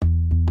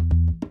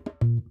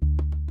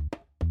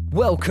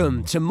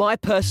Welcome to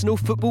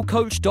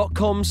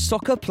mypersonalfootballcoach.com's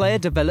Soccer Player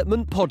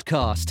Development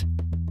Podcast.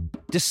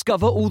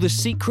 Discover all the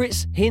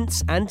secrets,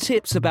 hints and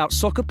tips about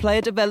soccer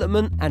player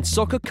development and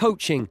soccer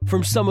coaching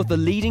from some of the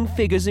leading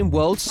figures in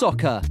world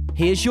soccer.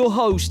 Here's your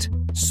host,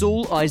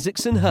 Saul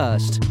Isaacson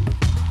Hurst.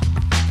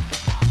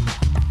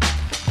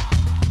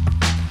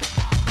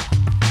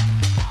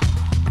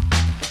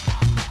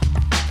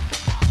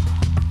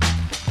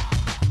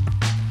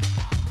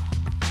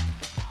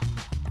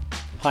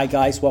 Hi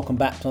guys, welcome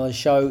back to another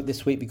show.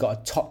 This week we've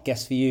got a top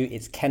guest for you.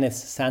 It's Kenneth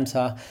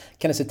Santa.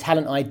 Kenneth's a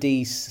talent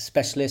ID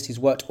specialist. He's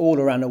worked all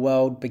around the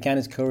world, began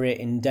his career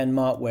in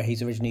Denmark, where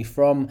he's originally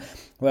from,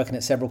 working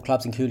at several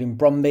clubs including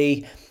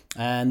Brondby,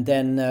 and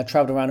then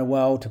travelled around the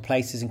world to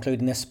places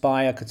including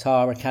Aspire,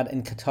 Qatar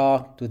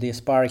with the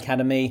Aspire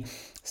Academy,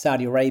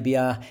 Saudi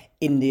Arabia,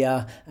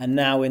 India, and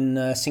now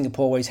in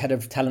Singapore, where he's head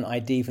of talent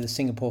ID for the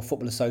Singapore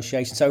Football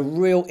Association. So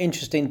real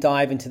interesting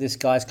dive into this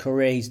guy's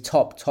career. He's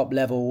top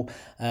level,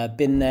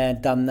 been there,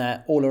 done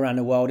that, all around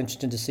the world.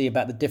 Interesting to see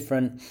about the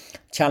different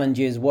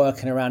challenges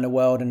working around the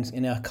world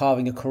and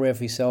carving a career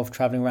for yourself,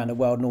 traveling around the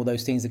world and all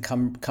those things that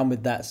come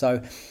with that.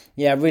 So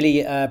yeah,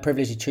 really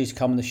privileged to choose to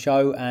come on the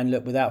show. And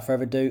look, without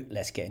further ado,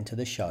 let's get into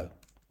the show.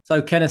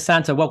 So Kenneth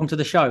Santa, welcome to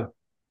the show.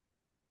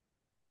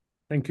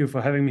 Thank you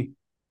for having me.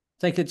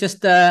 So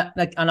just, I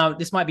know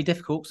this might be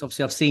difficult because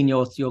obviously I've seen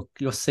your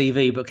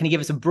CV, but can you give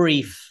us a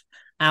brief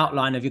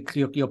outline of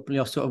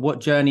your sort of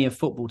what journey of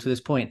football to this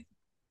point?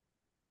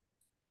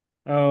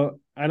 I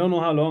don't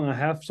know how long I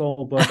have,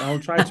 but I'll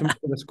try to make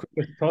it as quick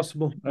as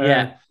possible.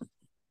 Yeah.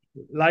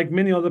 Like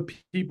many other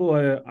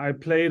people, I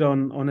played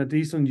on a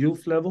decent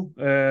youth level.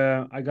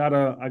 I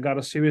got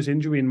a serious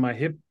injury in my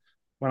hip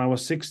when I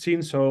was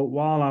 16. So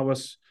while I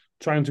was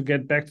trying to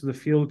get back to the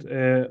field,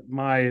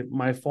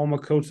 my former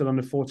coach at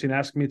under 14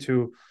 asked me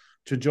to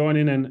join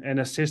in and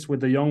assist with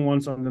the young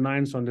ones on the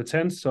 9s, on the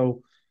 10s.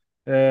 So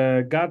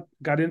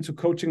got into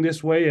coaching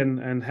this way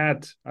and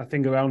had, I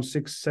think, around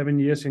 6-7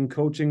 years in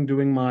coaching,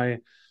 doing my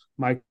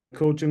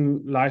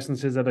coaching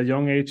licenses at a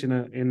young age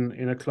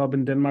in a club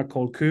in Denmark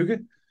called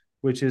Køge,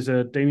 which is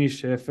a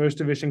Danish first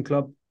division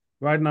club.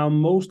 Right now,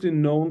 mostly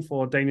known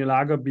for Daniel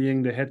Lager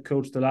being the head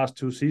coach the last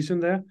 2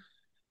 seasons there.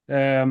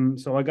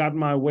 So I got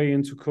my way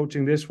into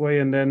coaching this way,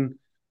 and then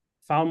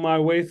found my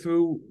way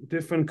through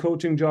different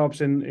coaching jobs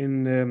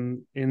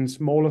in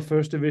smaller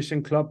first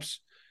division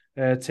clubs,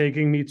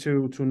 taking me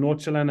to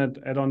Nordsjælland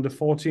at under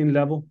 14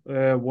 level,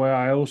 where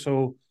I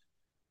also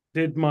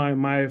did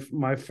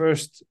my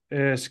first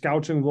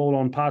scouting role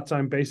on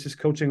part-time basis,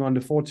 coaching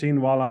under 14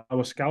 while I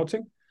was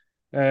scouting.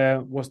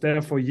 Was there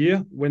for a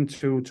year, went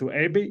to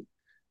AB,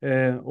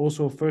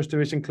 also first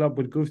division club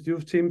with good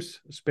youth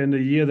teams, spent a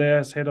year there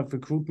as head of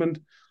recruitment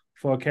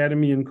for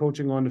academy and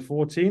coaching under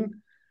 14.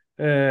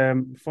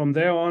 From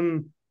there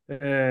on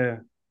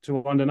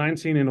to under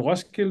 19 in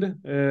Roskilde,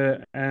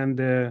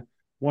 and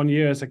 1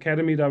 year as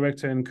academy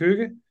director in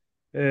Køge,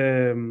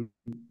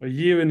 a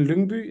year in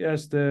Lyngby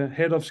as the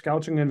head of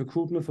scouting and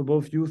recruitment for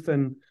both youth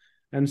and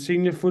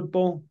senior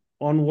football,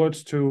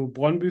 onwards to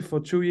Brondby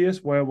for 2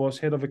 years, where I was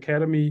head of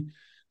academy,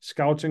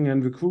 scouting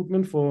and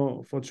recruitment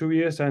for 2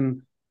 years.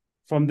 And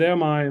from there,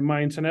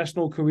 my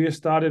international career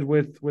started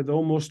with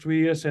almost 3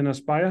 years in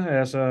Aspire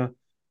as I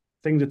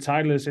think the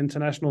title is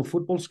International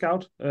Football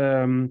Scout,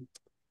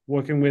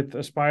 working with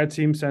Aspire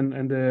teams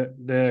and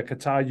the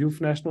Qatar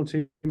youth national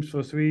teams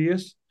for 3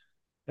 years.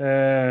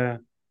 After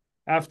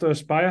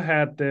Aspire,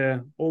 had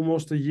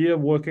almost a year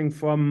working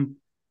from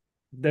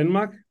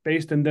Denmark,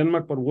 based in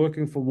Denmark, but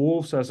working for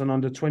Wolves as an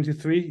under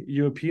 23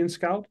 European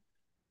scout.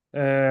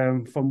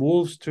 From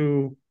Wolves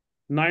to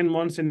 9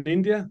 months in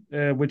India,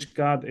 which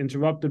got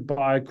interrupted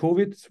by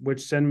COVID,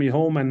 which sent me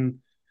home and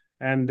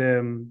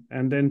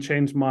then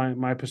changed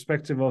my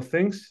perspective of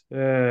things.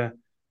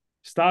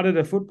 Started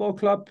a football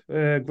club,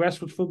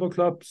 grassroots football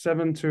club,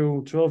 7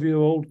 to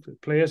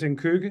 12-year-old players in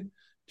Køge.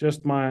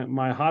 Just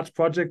my heart's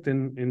project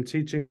in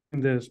teaching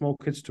the small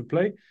kids to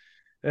play.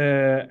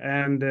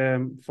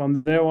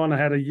 From there on, I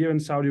had a year in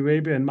Saudi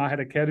Arabia in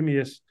Mahed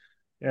Academy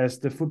as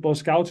the football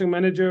scouting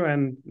manager.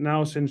 And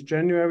now since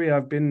January,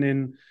 I've been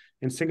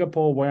in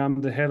Singapore, where I'm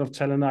the head of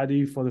talent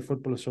ID for the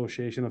Football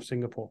Association of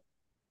Singapore.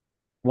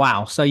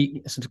 Wow. So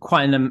it's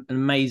quite an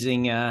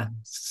amazing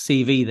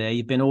CV there.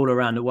 You've been all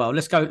around the world.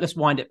 Let's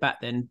wind it back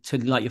then to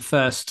like your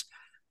first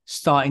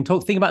starting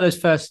talk. Think about your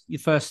first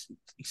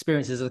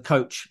experiences as a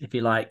coach, if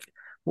you like.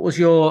 Do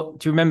you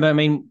remember,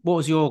 what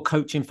was your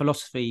coaching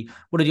philosophy?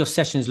 What did your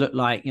sessions look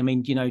like? Do you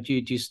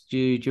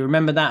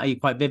remember that? Are you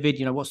quite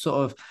vivid? What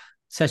sort of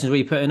sessions were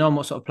you putting on?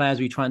 What sort of players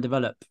were you trying to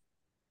develop?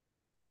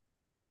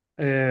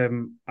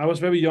 I was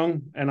very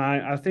young, and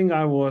I think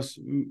I was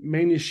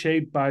mainly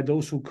shaped by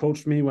those who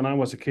coached me when I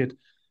was a kid.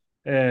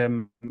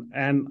 And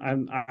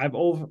I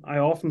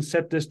often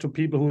said this to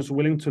people who's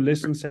willing to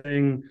listen,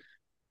 saying,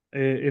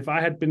 if I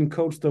had been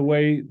coached the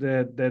way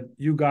that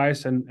you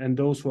guys and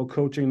those who are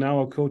coaching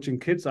now are coaching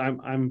kids,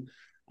 I'm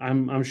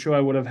sure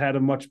I would have had a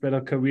much better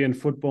career in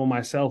football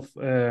myself.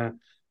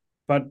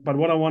 But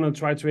what I want to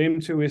try to aim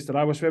to is that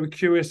I was very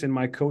curious in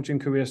my coaching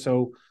career.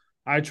 So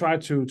I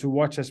tried to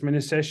watch as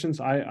many sessions.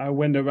 I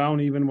went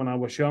around even when I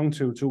was young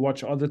to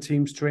watch other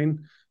teams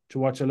train, to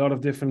watch a lot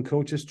of different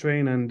coaches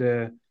train,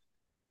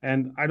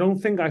 and I don't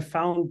think I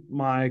found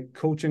my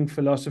coaching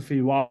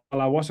philosophy while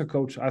I was a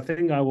coach. I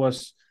think I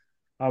was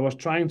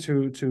trying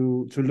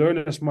to learn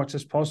as much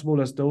as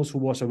possible as those who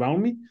was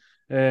around me.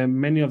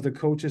 Many of the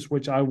coaches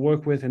which I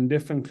work with in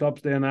different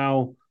clubs, they are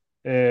now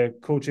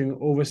coaching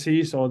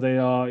overseas, or they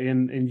are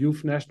in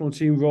youth national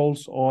team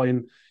roles, or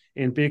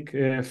in big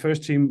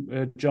first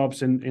team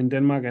jobs in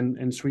Denmark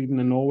and Sweden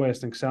and Norway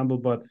as an example.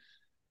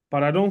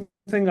 But I don't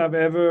think I've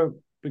ever,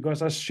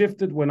 because I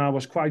shifted when I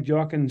was quite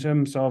young in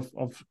terms of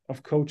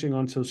coaching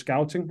onto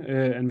scouting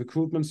and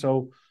recruitment.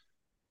 So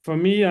for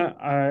me,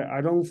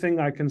 I don't think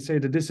I can say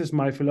that this is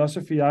my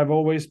philosophy. I've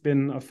always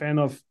been a fan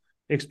of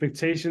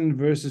expectation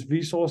versus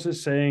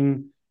resources,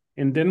 saying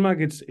in Denmark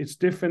it's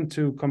different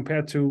to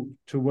compare to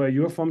where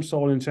you're from,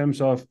 Saul, in terms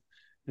of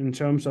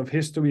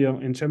history,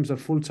 in terms of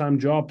full-time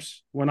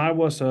jobs. When I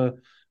was a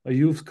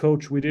youth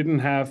coach, we didn't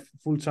have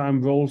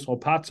full-time roles or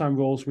part-time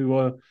roles.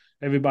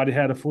 Everybody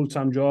had a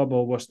full-time job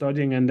or was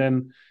studying and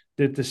then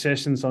did the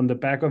sessions on the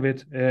back of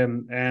it.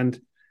 And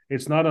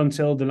it's not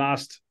until the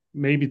last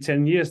maybe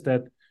 10 years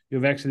that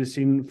you've actually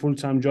seen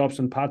full-time jobs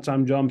and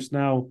part-time jobs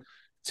now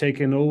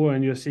taking over,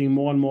 and you're seeing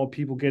more and more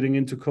people getting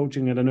into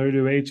coaching at an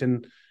earlier age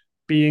and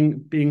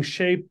being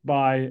shaped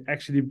by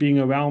actually being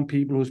around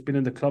people who's been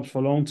in the clubs for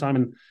a long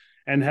time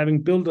and having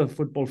built a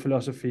football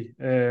philosophy.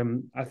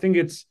 I think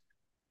it's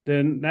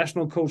the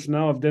national coach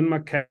now of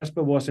Denmark,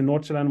 Kasper, was in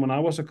Nordsjælland when I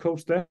was a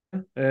coach there.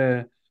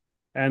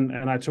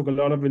 And I took a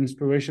lot of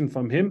inspiration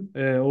from him.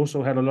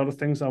 Also had a lot of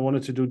things I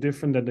wanted to do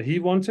different that he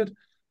wanted.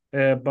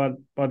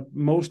 But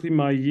mostly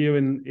my year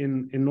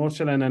in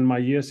Nordsjælland and my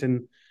years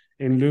in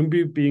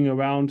Lyngby, being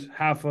around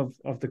half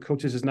of the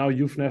coaches is now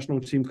youth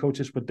national team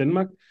coaches with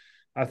Denmark,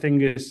 I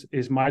think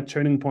is my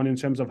turning point in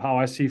terms of how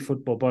I see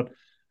football. But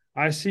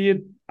I see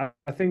it,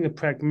 I think,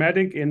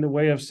 pragmatic in the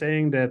way of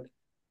saying that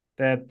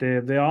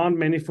there aren't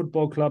many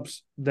football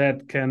clubs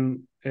that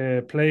can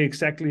play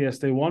exactly as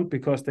they want,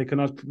 because they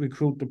cannot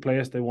recruit the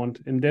players they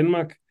want. In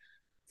Denmark,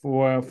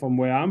 from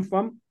where I'm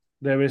from,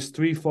 there is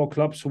 3-4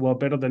 clubs who are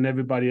better than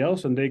everybody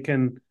else, and they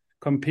can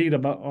compete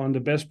on the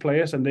best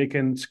players, and they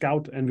can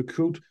scout and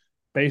recruit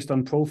based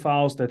on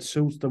profiles that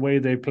suits the way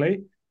they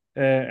play.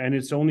 And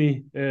it's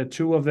only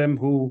 2 of them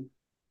who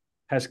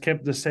has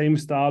kept the same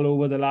style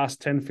over the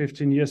last 10,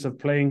 15 years of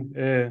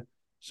playing.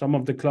 Some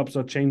of the clubs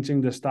are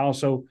changing the style.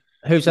 So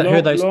who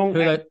are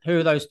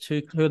those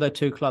 2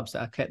 clubs that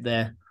have kept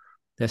their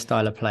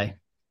style of play?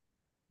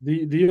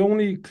 The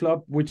only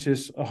club which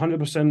is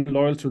 100%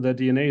 loyal to their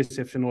DNA is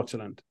FC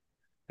Nordsjælland.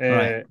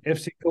 Right.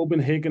 FC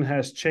Copenhagen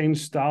has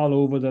changed style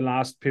over the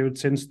last period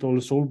since Ståle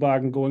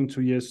Solbakken going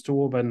to Jes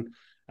Torup,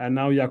 and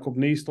now Jakob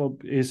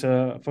Næstrup is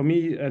for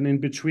me an in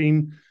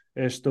between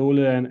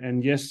Ståle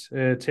and Jes,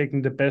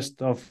 taking the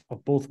best of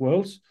both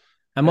worlds.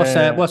 And what's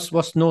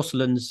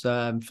Nordsjælland's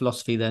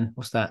philosophy then?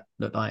 What's that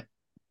look like?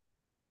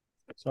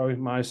 Sorry,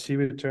 my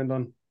CV turned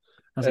on.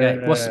 That's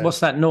okay. What's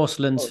that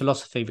Nordsjælland's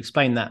philosophy?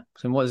 Explain that.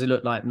 So what does it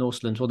look like,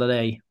 Nordsjælland's?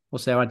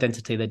 What's their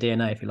identity, their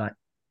DNA, if you like?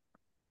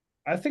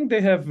 I think they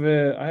have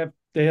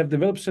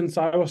developed since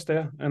I was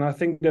there, and I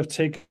think they've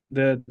taken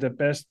the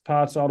best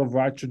parts out of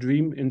Right to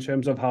Dream in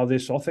terms of how they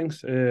saw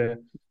things.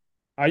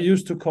 I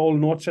used to call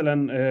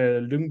Nordsjælland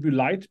Lyngby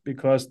Light,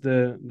 because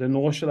the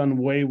Nordsjælland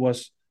way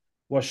was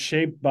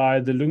shaped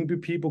by the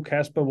Lyngby people.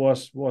 Kasper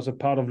was a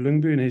part of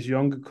Lyngby in his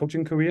younger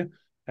coaching career,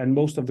 and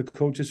most of the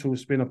coaches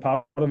who's been a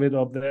part of it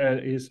up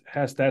there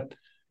has that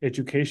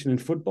education in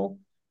football.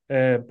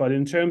 But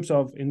in terms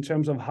of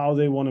how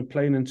they want to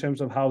play, and in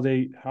terms of how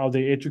they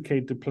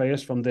educate the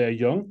players from their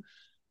young,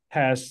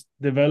 has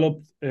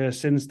developed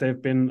since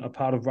they've been a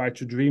part of Right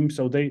to Dream.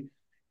 So they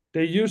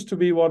used to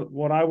be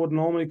what I would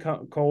normally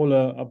call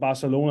a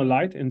Barcelona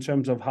light in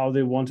terms of how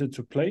they wanted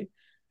to play.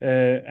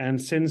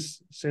 And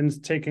since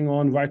taking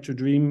on Right to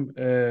Dream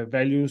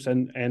values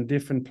and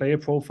different player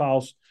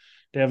profiles,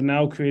 they have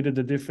now created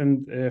a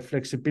different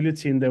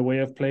flexibility in their way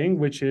of playing,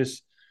 which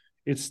is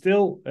it's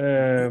still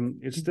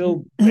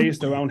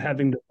based around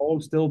having the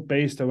ball, still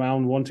based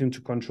around wanting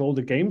to control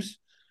the games,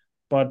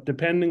 but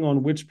depending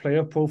on which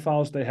player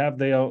profiles they have,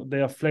 they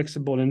are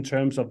flexible in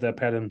terms of their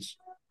patterns.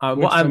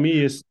 Which for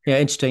me is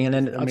interesting.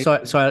 And then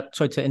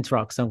sorry to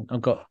interrupt,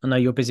 because I know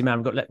you're a busy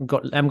man. I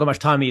haven't got much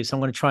time with you, so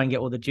I'm going to try and get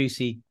all the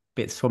juicy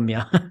bits from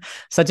you.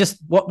 So just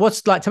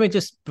what's like? Tell me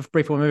just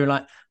briefly, moving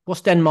like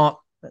what's Denmark.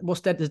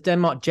 Does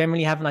Denmark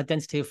generally have an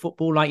identity of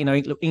football? Like,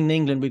 in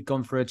England, we've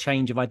gone through a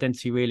change of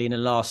identity really in the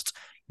last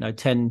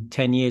 10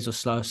 years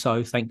or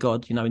so, thank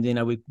God.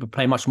 We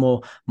play much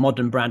more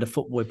modern brand of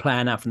football. We're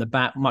playing out from the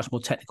back, much more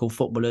technical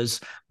footballers.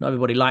 Not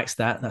everybody likes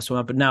that. That's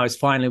why. But now it's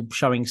finally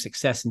showing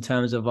success in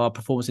terms of our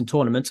performance in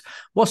tournaments.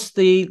 What's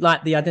the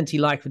identity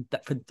like for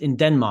in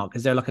Denmark?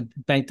 Is there like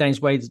a Danish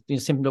way,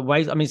 simpler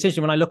ways? I mean,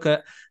 essentially, when I look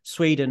at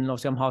Sweden,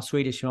 obviously I'm half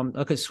Swedish. I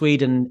look at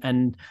Sweden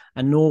and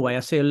Norway.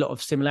 I see a lot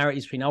of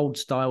similarities between old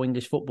style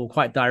English football,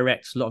 quite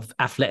direct, a lot of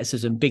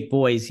athleticism, big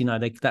boys.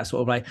 That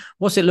sort of way.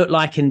 What's it look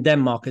like in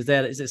Denmark? Is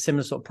there Is it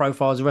similar sort of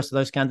profile as the rest of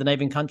those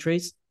Scandinavian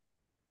countries?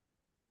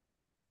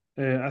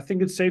 I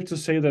think it's safe to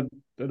say that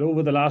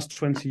over the last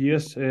 20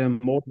 years,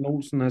 Morten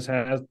Olsen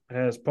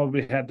has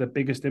probably had the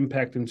biggest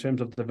impact in terms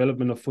of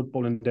development of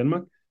football in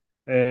Denmark.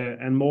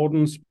 And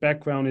Morten's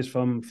background is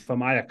from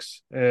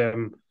Ajax.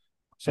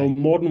 So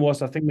Morten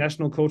was, I think,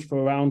 national coach for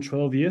around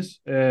 12 years,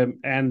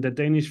 and the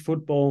Danish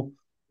football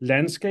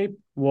landscape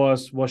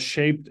was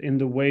shaped in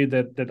the way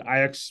that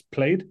Ajax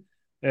played.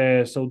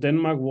 So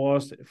Denmark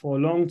was for a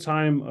long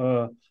time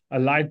a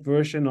light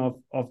version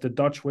of the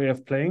Dutch way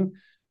of playing,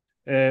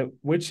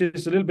 which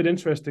is a little bit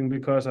interesting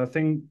because I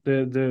think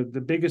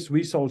the biggest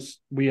results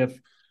we have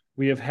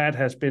had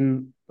has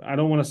been, I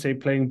don't want to say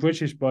playing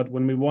British, but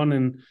when we won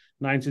in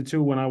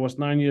 '92, when I was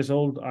 9 years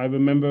old, I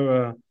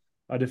remember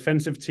a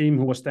defensive team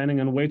who was standing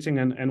and waiting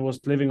and was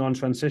living on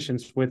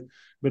transitions with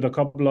a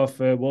couple of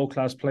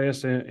world-class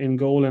players in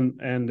goal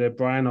and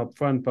Brian up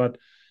front. But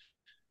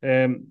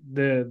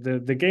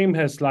the game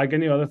has, like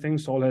any other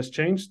things, all has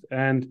changed.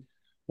 And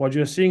what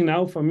you're seeing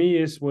now for me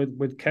is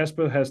with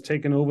Kasper has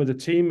taken over the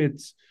team.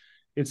 It's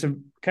a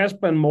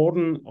Kasper and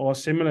Morten are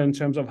similar in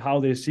terms of how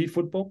they see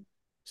football.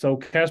 So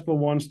Kasper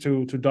wants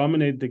to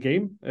dominate the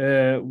game,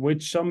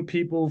 which some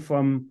people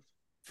from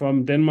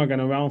Denmark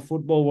and around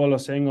football world are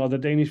saying, the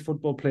Danish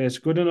football player is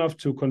good enough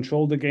to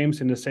control the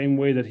games in the same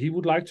way that he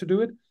would like to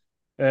do it?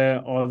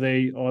 Are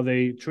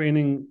they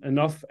training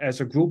enough as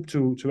a group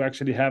to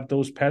actually have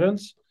those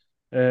patterns?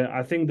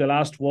 I think the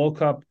last World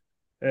Cup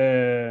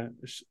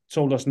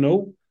told us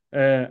no.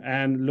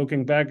 And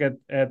looking back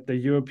at the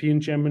European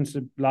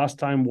Championship last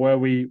time, where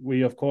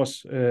we of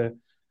course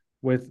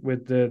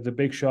with the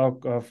big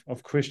shock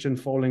of Christian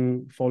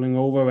falling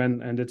over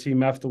and the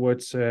team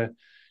afterwards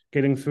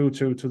getting through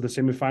to the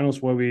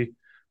semifinals, where we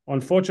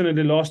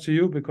unfortunately lost to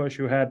you because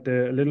you had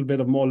a little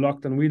bit of more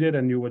luck than we did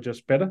and you were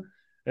just better.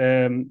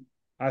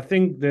 I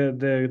think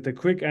the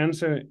quick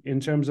answer in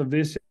terms of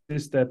this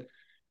is that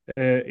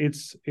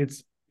it's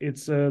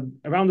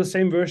around the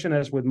same version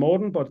as with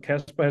Morten, but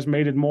Kasper has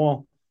made it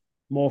more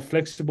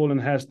flexible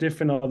and has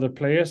different other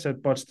players,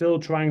 but still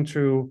trying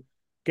to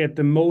get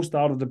the most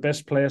out of the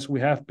best players we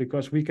have,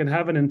 because we can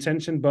have an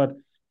intention, but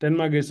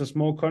Denmark is a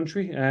small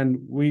country and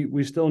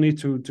we still need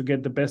to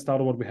get the best out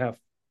of what we have.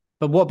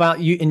 But what about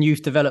you in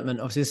youth development?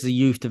 Obviously, this is a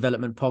youth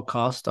development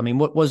podcast. I mean,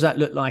 what does that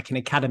look like in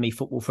academy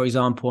football, for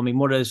example? I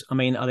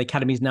mean, are the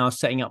academies now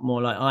setting up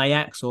more like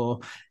Ajax, or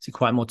is it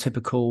quite more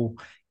typical,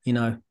 it's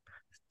a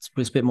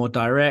bit more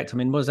direct? I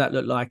mean, what does that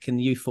look like in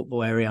the youth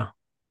football area?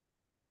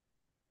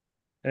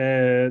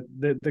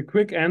 The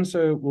quick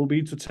answer will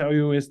be to tell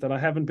you is that I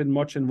haven't been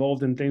much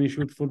involved in Danish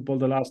youth football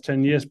the last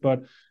 10 years,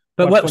 but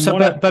thinking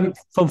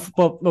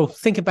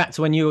back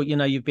to when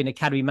you've been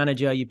academy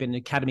manager, you've been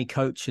academy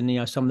coach,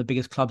 and some of the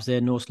biggest clubs there,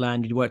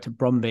 Northland. You worked at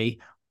Brondby.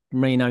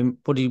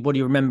 What do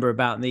you remember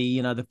about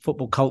the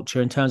football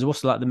culture in terms of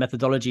what's like the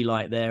methodology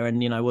like there?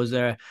 And was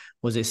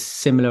it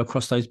similar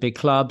across those big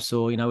clubs,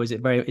 or is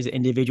it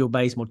individual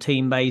based, more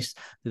team based?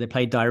 Did they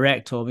play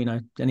direct, or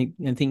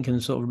anything you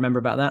can sort of remember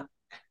about that?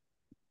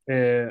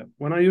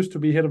 When I used to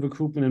be head of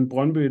recruitment in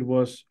Brondby,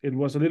 it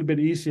was a little bit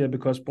easier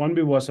because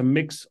Brondby was a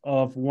mix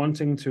of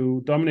wanting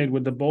to dominate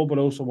with the ball, but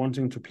also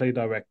wanting to play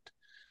direct.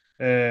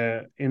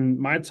 In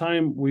my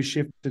time, we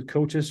shifted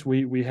coaches.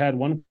 We had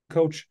one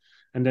coach,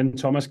 and then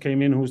Thomas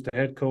came in, who's the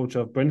head coach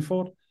of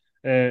Brentford.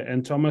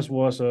 And Thomas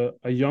was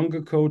a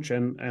younger coach,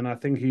 and I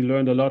think he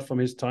learned a lot from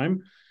his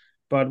time.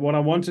 But what I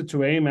wanted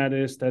to aim at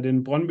is that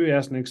in Brondby,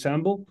 as an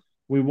example,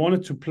 we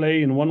wanted to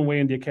play in one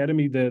way in the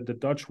academy, the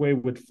Dutch way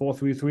with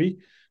 4-3-3.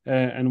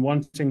 And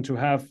wanting to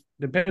have,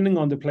 depending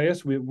on the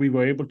players, we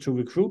were able to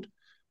recruit.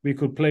 We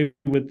could play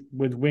with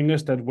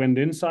wingers that went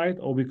inside,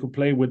 or we could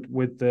play with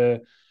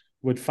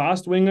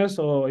fast wingers,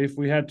 or if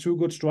we had two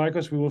good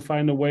strikers, we will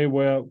find a way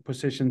where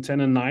position 10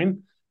 and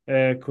 9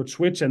 could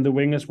switch and the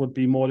wingers would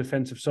be more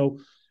defensive. So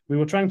we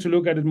were trying to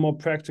look at it more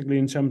practically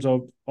in terms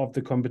of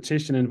the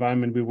competition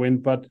environment we win.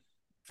 But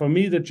for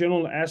me, the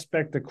general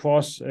aspect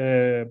across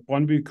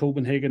Brondby,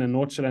 Copenhagen, and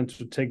Nordsjælland,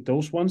 to take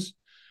those ones.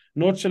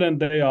 Nordsjælland,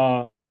 they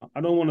are, I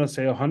don't want to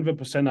say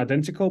 100%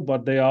 identical,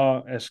 but they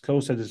are as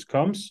close as it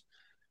comes.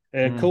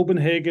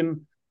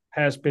 Copenhagen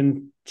has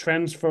been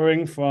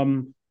transferring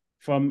from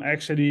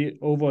actually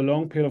over a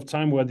long period of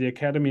time, where the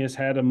academy has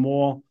had a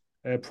more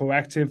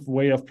proactive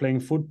way of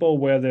playing football,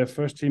 where their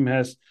first team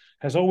has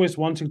always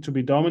wanting to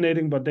be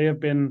dominating, but they've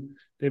been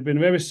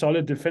very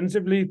solid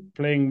defensively,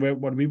 playing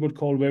what we would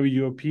call very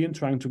European,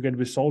 trying to get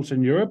results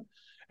in Europe,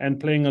 and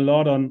playing a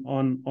lot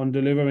on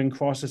delivering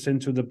crosses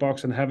into the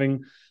box and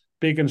having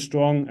big and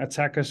strong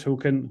attackers who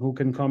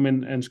can come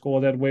in and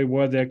score that way,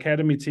 where the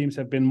academy teams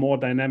have been more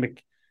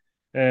dynamic.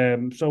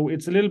 So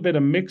it's a little bit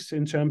a mix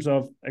in terms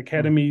of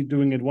academy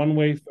doing it one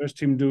way, first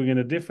team doing it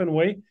a different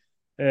way,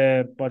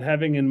 but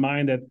having in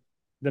mind that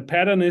the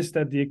pattern is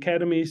that the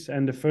academies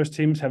and the first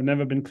teams have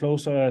never been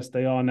closer as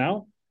they are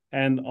now,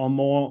 and are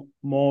more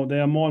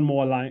and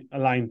more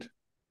aligned.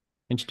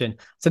 Interesting.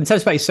 So tell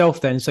us about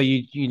yourself then. So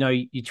you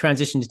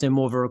transitioned into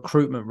more of a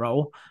recruitment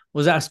role.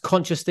 Was that a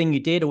conscious thing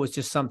you did, or was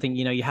just something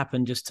you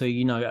happened just to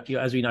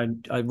as we know,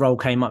 a role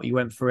came up, you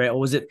went for it,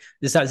 or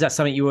is that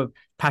something you were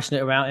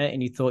passionate about it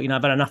and you thought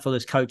I've had enough of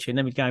this coaching,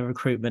 let me go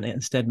recruitment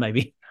instead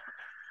maybe?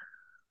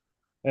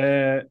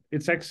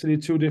 It's actually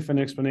two different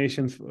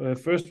explanations.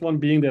 First one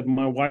being that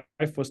my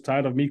wife was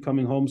tired of me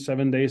coming home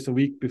 7 days a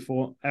week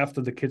after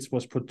the kids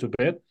was put to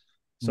bed.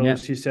 So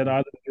she said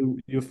either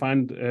you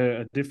find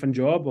a different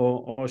job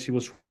or she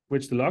will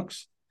switch the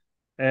locks.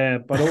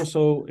 But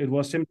also it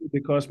was simply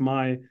because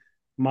my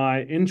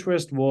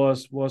interest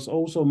was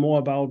also more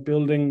about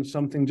building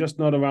something just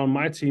not around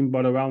my team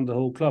but around the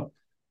whole club.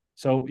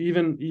 So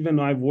even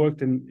I've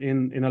worked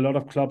in a lot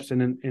of clubs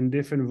and in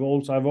different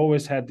roles, I've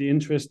always had the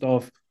interest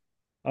of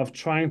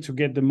trying to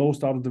get the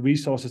most out of the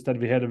resources that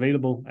we had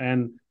available.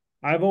 And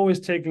I've always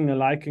taken a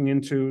liking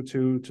into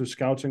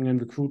scouting and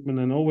recruitment,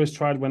 and always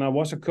tried when I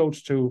was a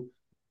coach to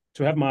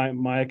have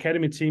my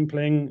academy team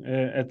playing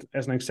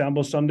as an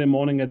example Sunday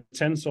morning at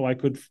 10, so I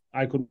could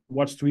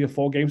watch 3 or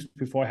 4 games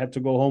before I had to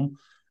go home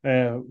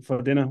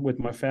for dinner with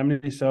my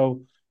family.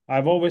 So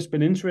I've always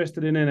been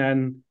interested in it,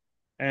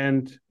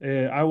 and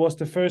I was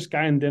the first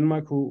guy in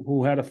Denmark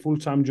who had a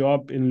full-time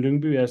job in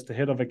Lyngby as the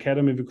head of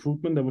academy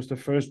recruitment. That was the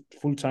first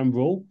full-time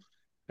role,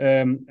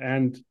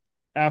 and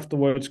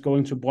afterwards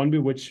going to Brondby,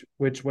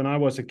 which when I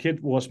was a kid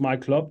was my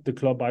club, the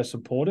club I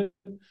supported,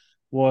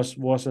 was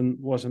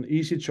an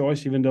easy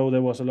choice, even though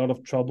there was a lot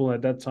of trouble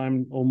at that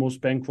time,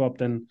 almost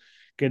bankrupt and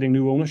getting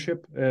new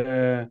ownership.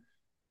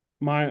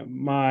 My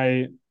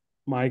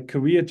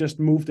career just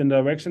moved in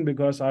direction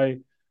because I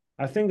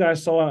think I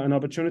saw an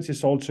opportunity.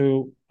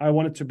 I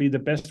wanted to be the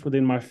best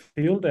within my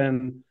field,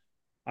 and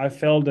I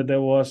felt that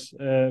there was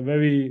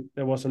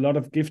a lot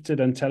of gifted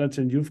and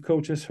talented youth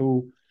coaches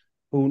who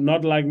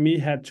not like me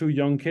had 2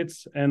 young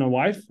kids and a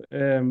wife,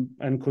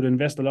 and could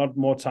invest a lot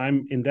more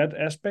time in that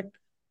aspect.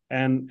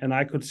 And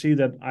I could see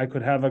that I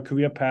could have a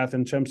career path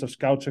in terms of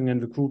scouting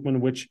and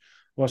recruitment, which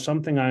was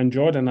something I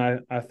enjoyed and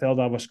I felt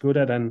I was good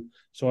at, and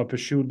so I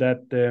pursued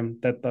that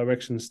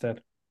direction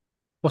instead.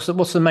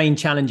 What's the main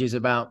challenges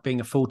about being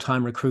a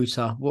full-time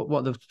recruiter?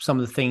 What are some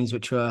of the things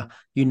which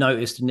you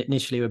noticed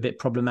initially were a bit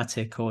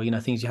problematic, or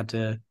things you had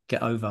to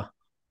get over?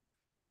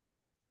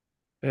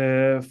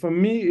 For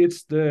me,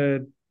 it's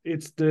the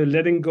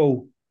letting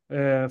go.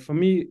 For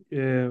me,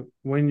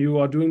 when you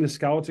are doing the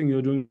scouting,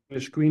 you're doing the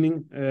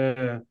screening,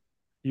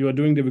 you are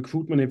doing the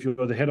recruitment if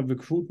you're the head of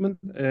recruitment,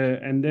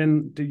 and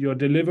then you're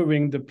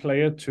delivering the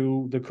player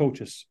to the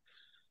coaches.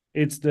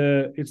 It's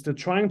the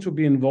trying to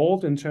be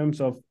involved in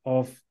terms of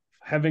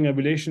having a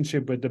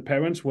relationship with the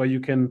parents, where you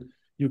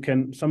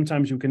can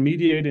sometimes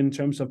mediate in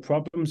terms of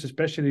problems,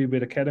 especially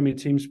with academy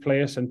teams,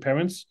 players, and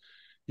parents.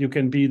 You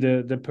can be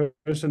the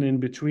person in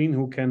between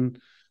who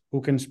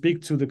can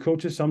speak to the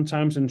coaches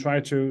sometimes and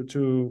try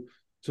to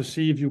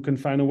see if you can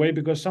find a way,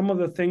 because some of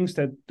the things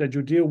that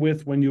you deal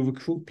with when you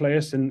recruit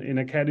players in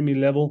academy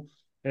level,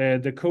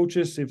 the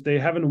coaches, if they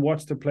haven't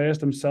watched the players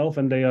themselves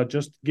and they are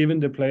just given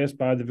the players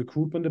by the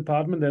recruitment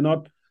department,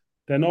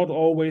 they're not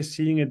always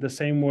seeing it the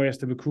same way as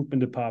the recruitment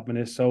department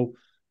is. So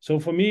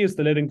for me, it's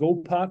the letting go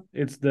part.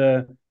 It's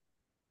the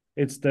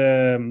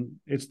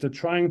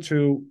trying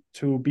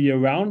to be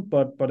around,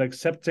 but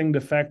accepting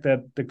the fact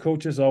that the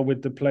coaches are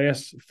with the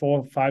players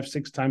 4, 5,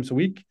 6 times a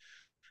week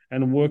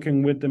and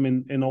working with them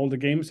in all the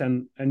games.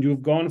 And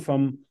you've gone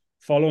from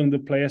following the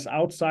players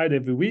outside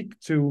every week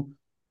to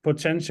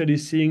potentially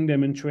seeing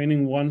them in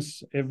training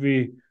once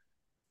every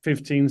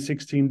 15,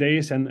 16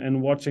 days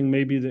and watching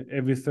maybe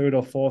every third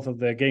or fourth of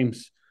their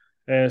games.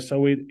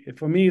 So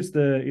for me, it's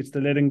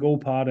the letting go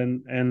part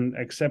and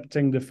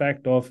accepting the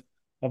fact of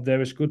there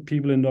is good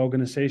people in the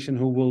organization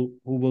who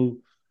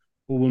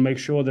will make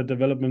sure that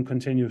development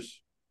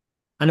continues.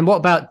 And then what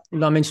about,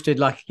 I'm interested,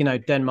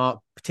 Denmark,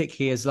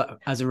 particularly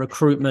as a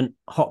recruitment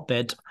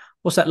hotbed.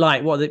 What's that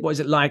like? What is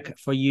it like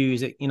for you?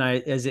 Is it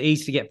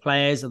easy to get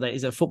players?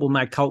 Is it a football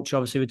mad culture?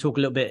 Obviously, we'll talk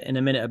a little bit in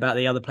a minute about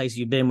the other places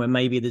you've been where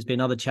maybe there's been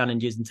other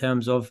challenges in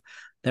terms of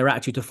their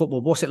attitude to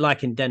football. What's it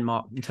like in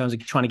Denmark in terms of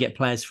trying to get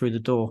players through the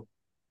door?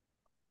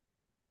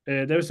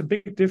 There's a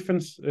big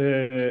difference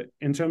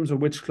in terms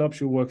of which clubs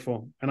you work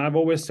for. And I've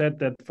always said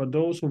that for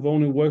those who've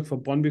only worked for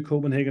Brondby,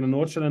 Copenhagen, and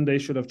Nordsjælland, they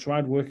should have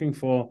tried working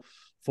for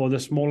the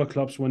smaller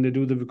clubs when they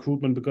do the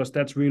recruitment, because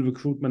that's real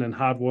recruitment and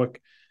hard work.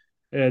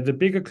 The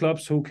bigger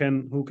clubs who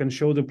can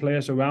show the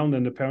players around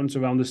and the parents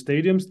around the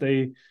stadiums,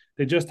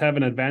 they just have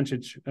an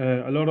advantage.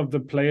 A lot of the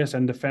players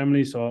and the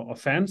families are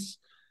fans.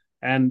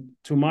 And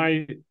to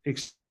my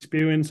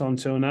experience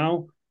until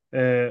now,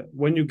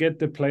 when you get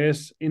the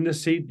players in the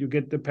seat, you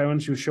get the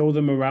parents, you show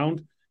them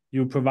around,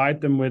 you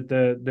provide them with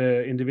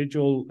the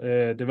individual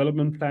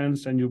development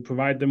plans, and you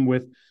provide them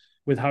with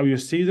how you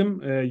see them.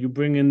 You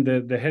bring in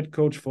the head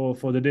coach for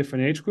the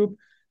different age group.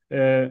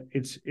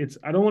 It's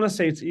I don't want to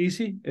say it's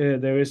easy.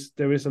 There is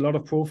a lot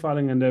of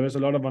profiling and there is a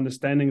lot of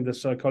understanding the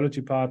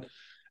psychology part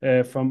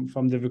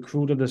from the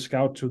recruiter, the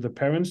scout, to the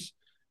parents.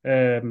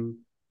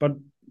 But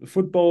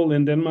football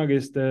in Denmark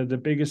is the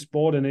biggest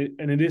sport, and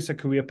it is a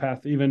career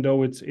path, even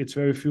though it's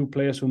very few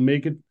players who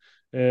make it.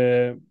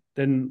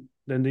 Then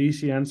the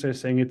easy answer is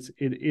saying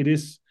it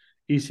is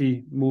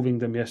easy moving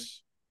them.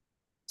 Yes.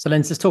 So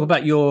then let's talk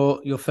about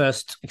your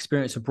first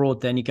experience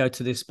abroad. Then you go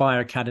to the Aspire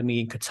Academy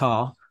in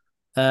Qatar.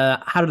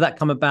 How did that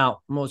come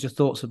about? What was your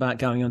thoughts about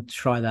going on to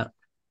try that?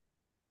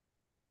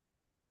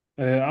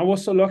 I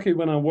was so lucky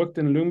when I worked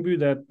in Lyngby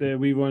that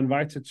we were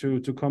invited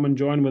to come and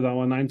join with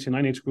our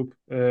 99 age group.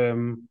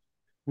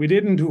 We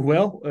didn't do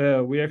well.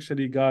 We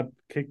actually got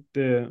kicked.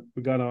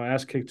 We got our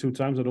ass kicked 2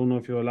 times. I don't know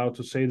if you're allowed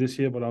to say this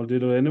here, but I'll do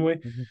it anyway.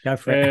 Go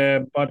for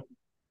it.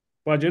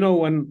 But you know,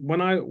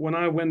 when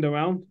I went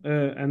around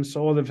and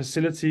saw the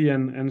facility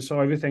and saw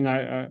everything,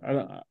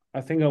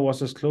 I think I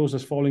was as close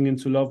as falling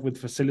into love with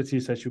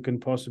facilities as you can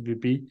possibly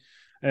be.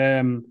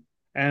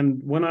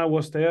 And when I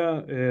was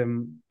there,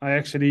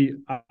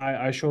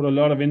 I showed a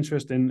lot of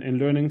interest in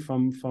learning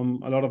from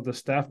a lot of the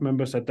staff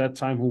members at that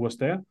time who was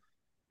there.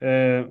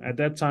 At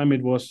that time,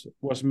 it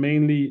was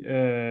mainly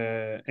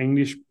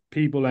English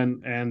people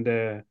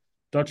and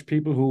Dutch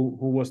people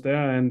who was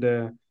there,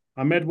 and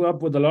I met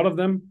up with a lot of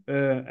them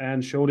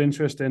and showed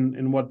interest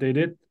in what they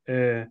did.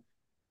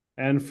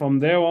 And from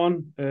there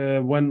on,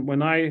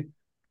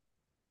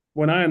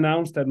 when I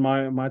announced that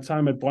my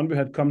time at Brondby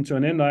had come to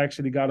an end, I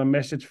actually got a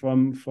message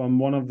from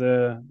one of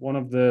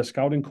the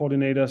scouting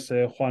coordinators,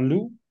 Juan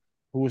Lu,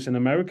 who is in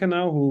America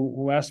now,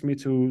 who asked me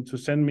to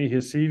send me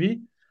his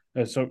CV,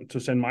 so to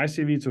send my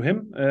CV to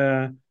him.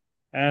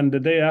 And the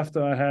day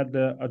after, I had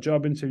a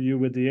job interview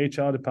with the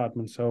HR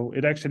department. So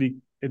it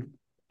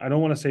I don't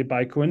want to say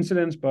by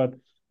coincidence, but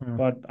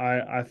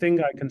I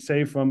think I can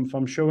say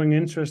from showing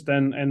interest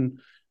and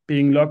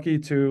being lucky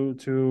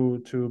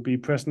to be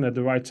present at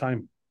the right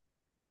time.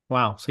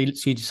 Wow. So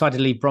you decided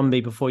to leave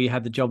Brondby before you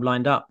had the job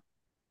lined up?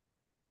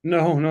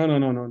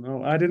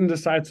 No. I didn't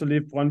decide to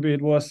leave Brondby.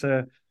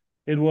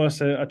 It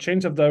was a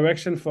change of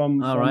direction from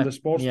the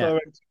sports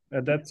director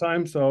at that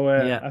time. So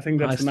I think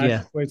that's a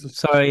nice way to.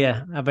 Sorry,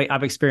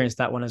 I've experienced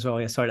that one as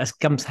well. Yeah, sorry, that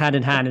comes hand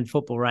in hand in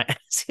football, right?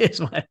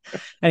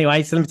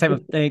 Anyway, so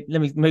let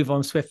me move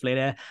on swiftly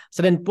there.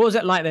 So then, what was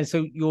it like then?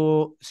 So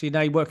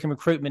now you work in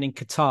recruitment in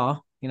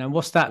Qatar. You know,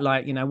 what's that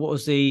like? You know, what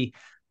was the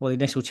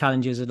initial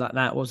challenges like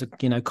that? What was it,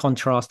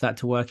 contrast that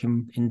to work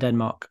in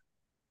Denmark?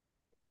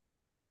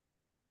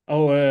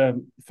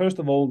 First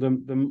of all,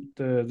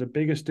 the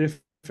biggest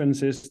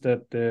difference is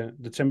that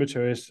the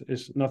temperature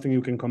is nothing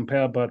you can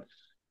compare, but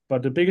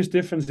the biggest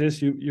difference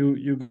is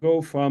you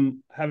go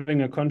from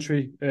having a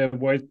country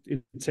where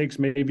it takes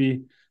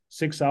maybe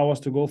 6 hours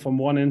to go from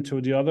one end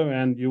to the other,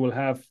 and you will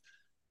have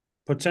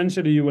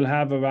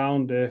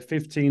around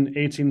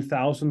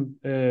 18,000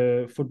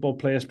 football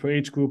players per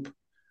age group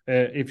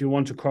if you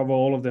want to cover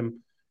all of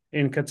them.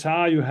 In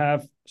Qatar, you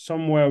have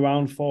somewhere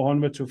around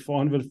 400 to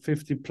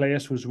 450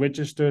 players who's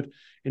registered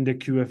in the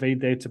QFA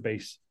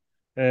database.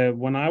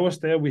 When I was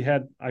there,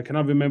 I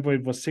cannot remember,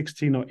 it was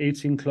 16 or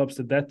 18 clubs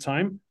at that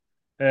time.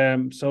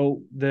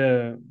 So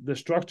the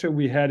structure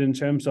we had in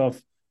terms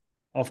of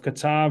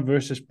Qatar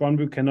versus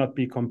Brondby cannot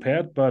be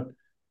compared, but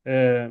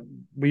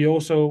we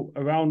also,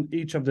 around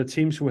each of the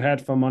teams who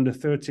had from under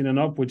 13 and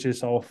up, which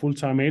is our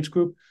full-time age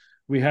group,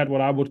 we had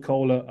what I would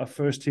call a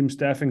first team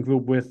staffing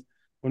group with.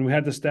 When we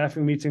had the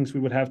staffing meetings, we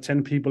would have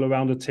 10 people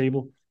around the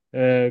table,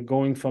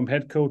 going from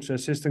head coach,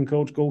 assistant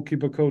coach,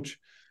 goalkeeper coach,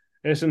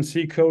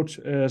 S&C coach,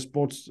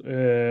 sports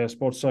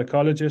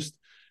psychologist,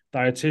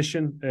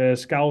 dietitian,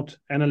 scout,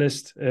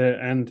 analyst,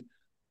 and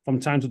from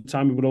time to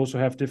time, we would also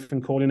have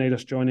different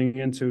coordinators joining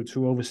in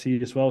to oversee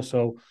as well.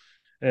 So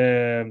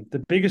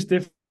the biggest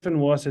difference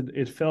was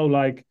it felt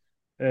like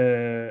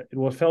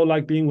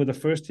being with the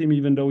first team,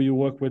 even though you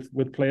work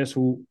with players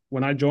who,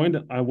 when I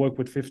joined, I worked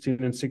with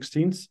 15 and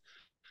 16s.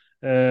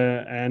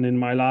 And in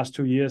my last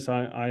 2 years,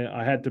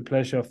 I had the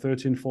pleasure of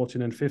 13,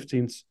 14, and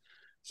 15s.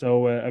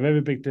 So a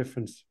very big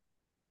difference.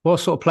 What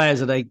sort of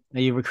players are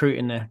you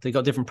recruiting there? They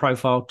got different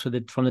profile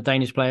from the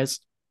Danish players?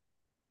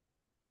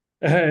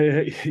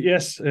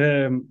 Yes,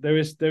 there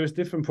is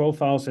different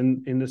profiles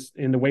in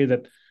the way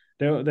that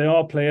there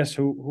are players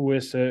who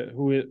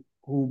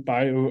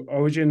by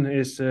origin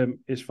is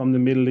from the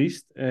Middle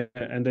East,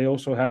 and they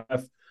also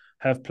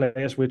have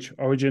players which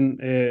origin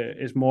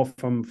is more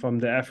from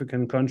the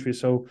African country.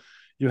 So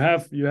you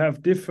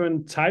have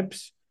different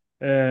types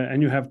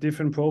and you have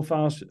different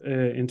profiles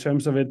in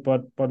terms of it.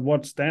 But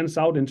what stands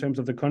out in terms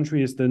of the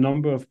country is the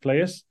number of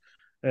players,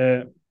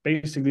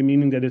 basically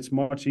meaning that it's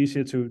much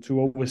easier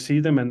to oversee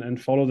them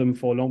and follow them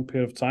for a long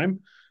period of time.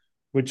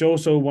 Which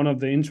also, one of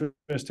the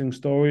interesting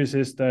stories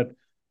is that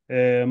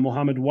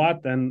Mohamed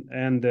Wad and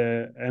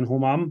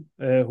Humam,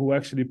 who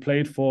actually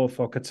played for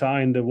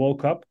Qatar in the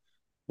World Cup,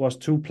 was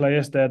two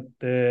players that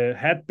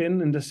had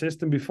been in the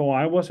system before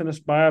I was in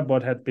Aspire,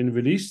 but had been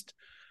released.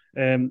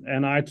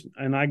 And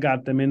I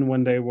got them in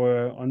when they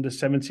were under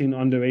 17,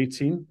 under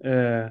 18.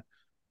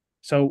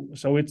 So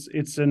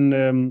it's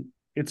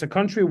a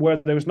country where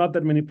there is not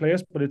that many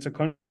players, but it's a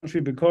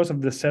country because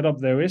of the setup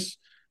there is.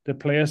 The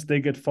players,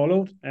 they get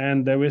followed,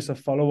 and there is a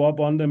follow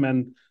up on them,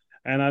 and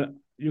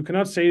you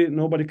cannot say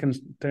nobody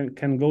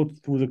can go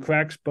through the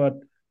cracks, but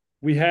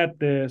we had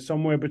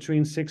somewhere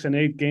between 6 and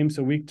 8 games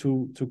a week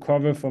to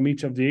cover from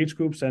each of the age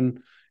groups,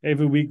 and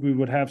every week we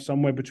would have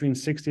somewhere between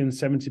 60 and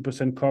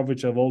 70%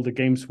 coverage of all the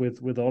games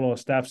with all our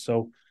staff.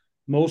 So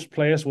most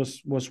players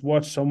was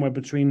watched somewhere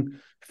between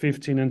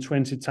 15 and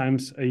 20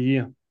 times a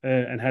year,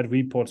 and had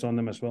reports on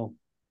them as well.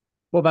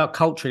 What about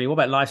culturally? What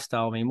about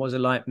lifestyle? I mean, what was it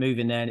like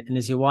moving there? And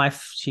is your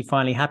wife, she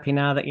finally happy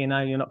now that, you're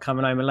not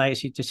coming home late?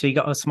 She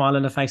got a smile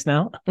on her face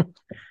now?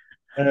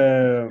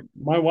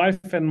 My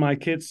wife and my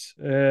kids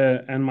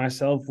and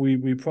myself,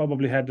 we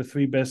probably had the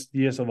 3 best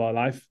years of our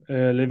life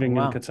living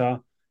in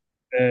Qatar.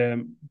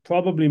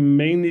 Probably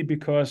mainly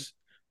because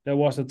there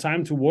was a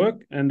time to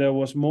work, and there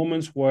was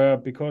moments where,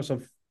 because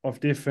of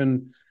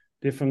different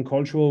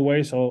cultural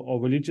ways or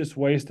religious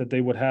ways, that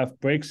they would have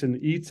breaks in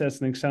Eid,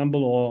 as an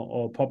example,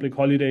 or public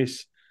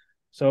holidays.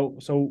 So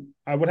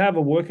I would have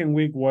a working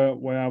week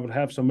where I would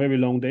have some very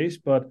long days,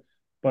 but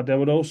there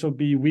would also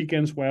be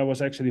weekends where I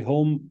was actually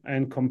home.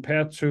 And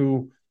compared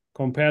to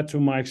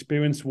my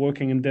experience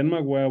working in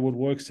Denmark, where I would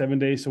work 7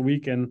 days a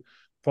week and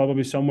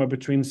probably somewhere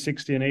between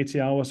 60 and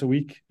 80 hours a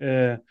week,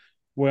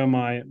 where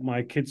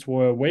my kids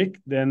were awake,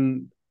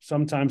 then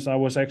sometimes I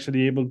was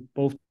actually able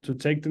both to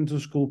take them to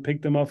school,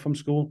 pick them up from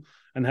school,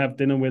 and have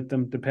dinner with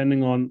them,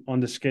 depending on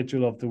the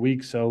schedule of the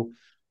week. So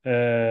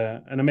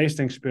an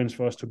amazing experience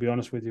for us, to be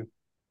honest with you.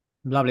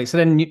 Lovely. So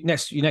then your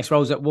next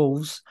role's at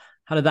Wolves.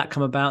 How did that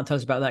come about? Tell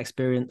us about that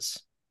experience.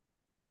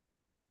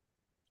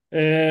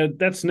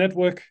 That's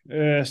network,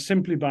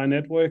 simply by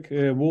network.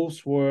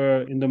 Wolves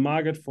were in the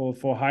market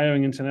for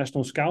hiring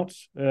international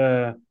scouts.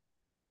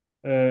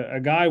 A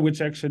guy which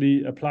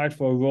actually applied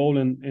for a role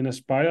in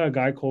Aspire, a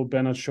guy called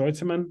Bernard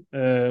Scheutemann,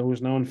 who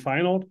is now in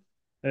Feyenoord.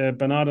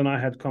 Bernard and I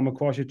had come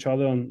across each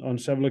other on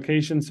several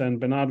occasions, and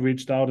Bernard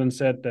reached out and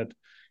said that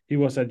he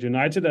was at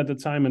United at the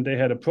time, and they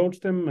had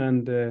approached him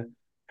and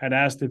had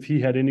asked if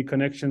he had any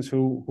connections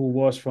who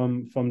was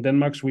from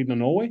Denmark, Sweden, or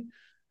Norway.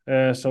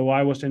 So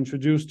I was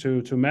introduced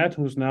to Matt,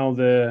 who's now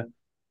the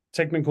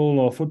technical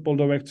or football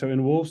director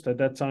in Wolves. At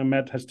that time,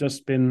 Matt has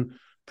just been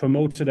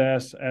promoted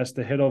as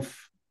the head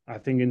of, I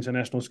think,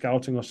 international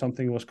scouting or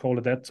something it was called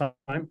at that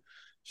time.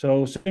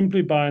 So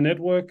simply by a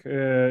network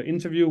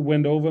interview,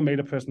 went over, made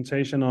a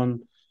presentation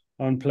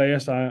on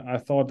players I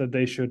thought that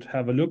they should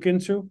have a look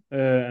into,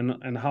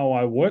 and how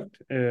I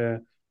worked,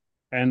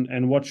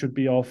 and what should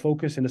be our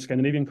focus in the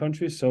Scandinavian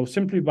countries. So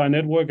simply by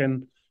network,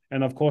 and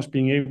of course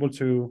being able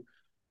to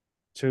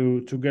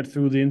get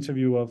through the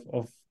interview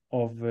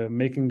of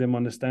making them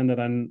understand that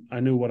I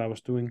knew what I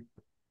was doing.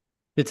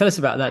 Yeah, tell us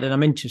about that, and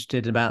I'm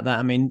interested about that.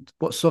 I mean,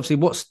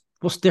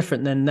 what's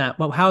different than that?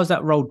 Well, how is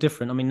that role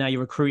different? I mean, now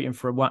you're recruiting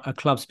for a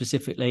club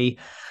specifically.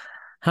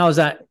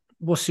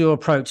 What's your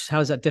approach? How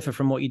does that differ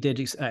from what you did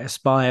at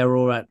Aspire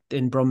or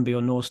in Brondby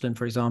or Northland,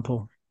 for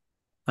example?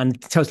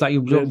 And tell us like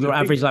your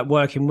average like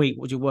working week.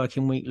 What does your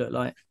working week look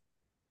like?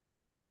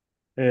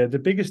 The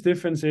biggest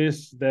difference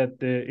is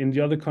that in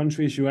the other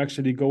countries, you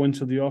actually go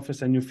into the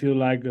office and you feel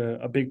like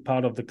a big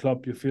part of the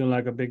club. You feel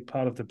like a big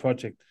part of the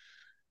project.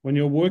 When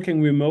you're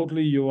working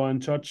remotely, you are in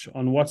touch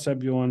on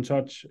WhatsApp. You're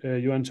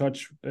in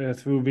touch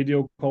through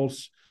video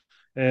calls.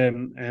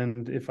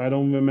 And if I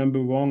don't remember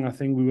wrong, I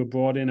think we were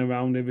brought in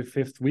around every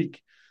 5th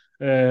week,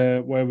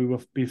 where we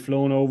will be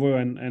flown over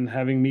and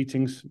having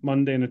meetings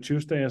Monday and a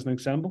Tuesday, as an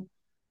example.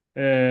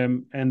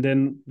 And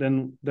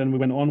then we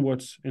went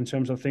onwards in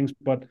terms of things.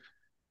 But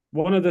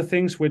one of the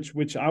things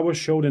which I was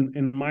showed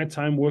in my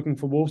time working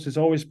for Wolves has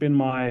always been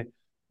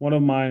one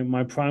of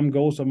my prime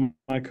goals of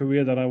my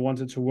career, that I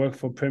wanted to work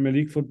for Premier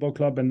League football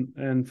club,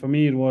 and for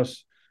me it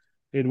was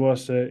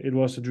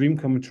a dream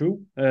come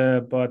true.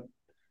 But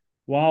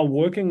while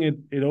working,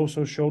 it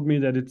also showed me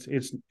that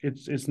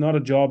it's not a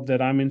job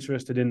that I'm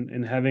interested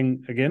in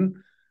having again,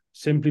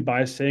 simply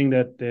by saying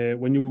that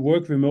when you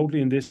work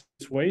remotely in this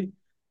way,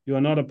 you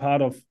are not a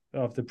part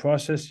of the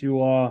process.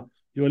 You're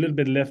a little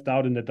bit left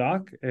out in the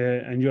dark,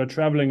 and you're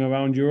traveling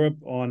around Europe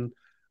on,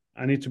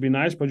 I need to be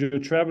nice, but you're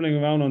traveling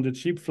around on the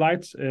cheap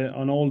flights,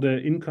 on all the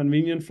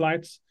inconvenient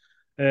flights.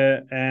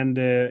 And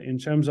in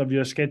terms of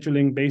your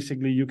scheduling,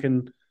 basically you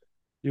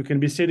can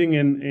be sitting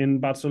in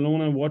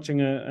Barcelona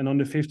watching an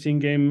under 15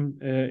 game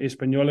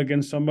Espanyol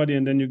against somebody,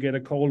 and then you get a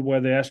call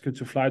where they ask you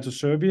to fly to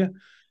Serbia,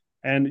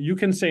 and you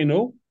can say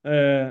no,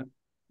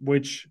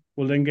 which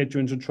will then get you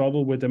into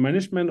trouble with the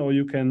management, or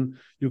you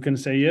can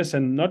say yes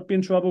and not be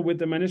in trouble with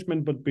the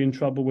management, but be in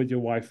trouble with your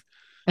wife.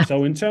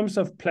 So in terms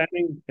of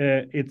planning,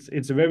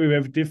 it's a very,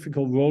 very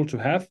difficult role to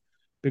have,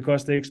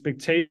 because the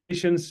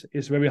expectations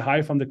is very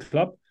high from the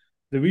club.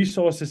 The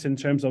resources in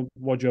terms of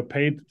what you're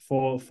paid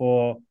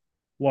for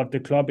what the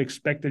club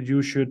expected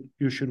you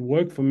should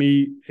work, for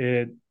me,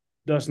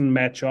 doesn't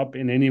match up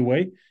in any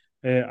way.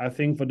 I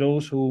think for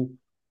those who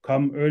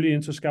come early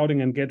into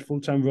scouting and get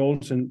full-time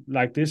roles and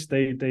like this,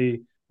 they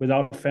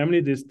without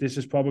family, this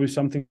is probably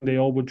something they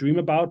all would dream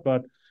about.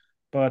 But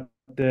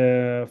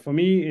for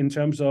me, in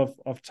terms of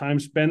time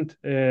spent,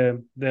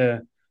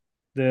 the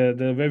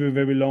the very,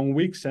 very long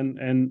weeks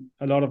and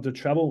a lot of the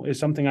travel is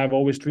something I've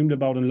always dreamed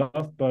about and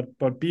loved.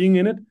 But being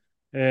in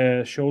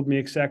it showed me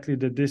exactly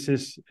that this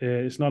is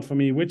it's not for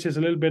me, which is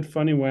a little bit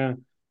funny where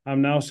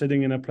I'm now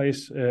sitting in a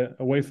place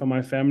away from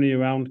my family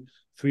around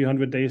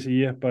 300 days a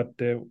year. But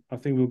I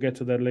think we'll get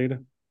to that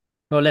later.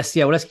 Well, let's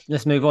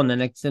move on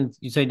then. Then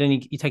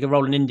you take a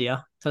role in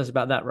India. Tell us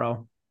about that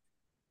role.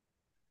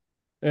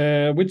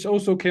 Which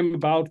also came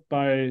about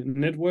by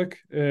network.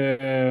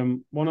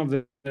 One of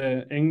the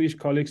English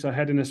colleagues I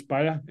had in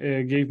Aspire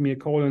gave me a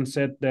call and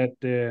said that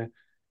the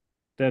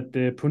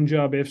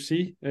Punjab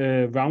FC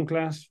round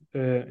class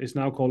is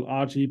now called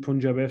RG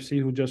Punjab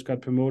FC, who just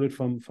got promoted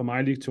from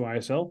I-League to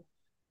ISL.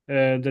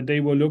 That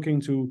they were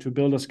looking to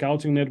build a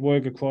scouting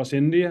network across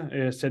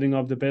India, setting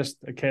up the best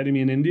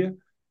academy in India,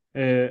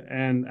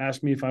 and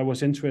asked me if I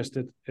was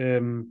interested.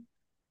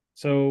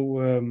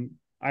 So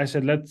I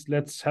said,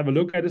 let's have a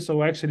look at it.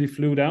 So I actually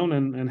flew down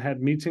and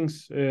had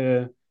meetings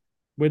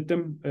with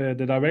them.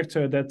 The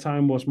director at that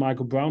time was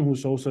Michael Brown,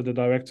 who's also the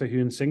director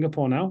here in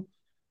Singapore now,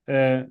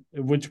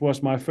 which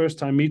was my first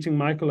time meeting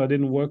Michael. I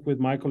didn't work with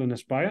Michael in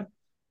Aspire.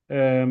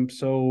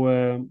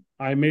 So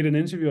I made an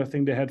interview. I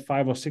think they had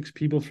 5 or 6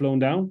 people flown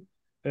down.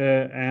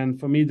 And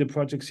for me, the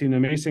project seemed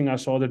amazing. I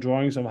saw the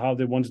drawings of how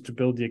they wanted to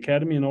build the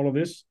academy and all of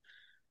this.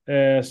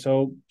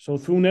 So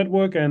through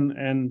network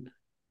and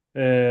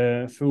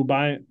through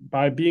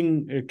by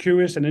being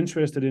curious and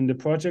interested in the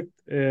project,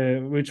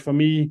 which for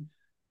me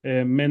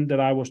meant that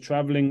I was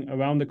traveling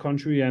around the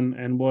country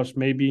and was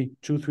maybe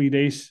 2-3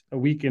 days a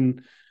week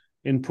in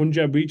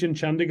Punjab region,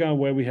 Chandigarh,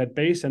 where we had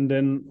base, and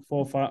then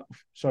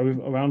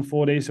around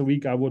 4 days a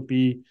week I would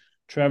be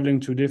traveling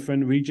to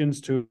different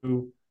regions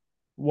to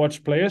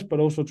watch players, but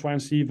also try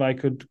and see if I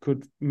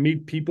could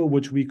meet people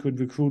which we could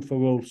recruit for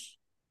roles.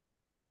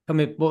 Tell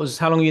me,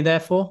 how long were you there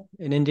for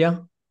in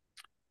India?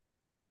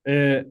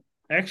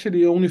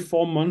 Actually, only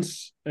 4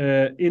 months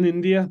in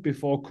India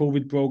before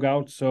COVID broke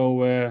out.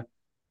 So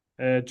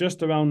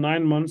just around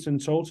 9 months in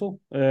total.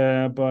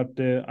 But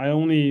I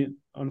only,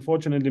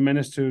 unfortunately,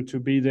 managed to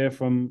be there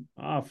from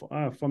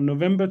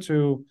November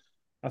to,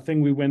 I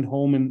think we went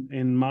home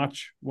in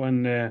March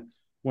when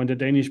the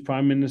Danish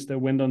Prime Minister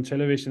went on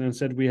television and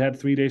said we had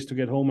 3 days to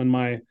get home. And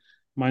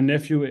my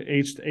nephew,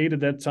 aged 8 at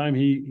that time,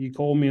 he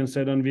called me and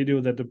said on video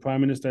that the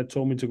Prime Minister had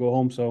told me to go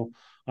home. So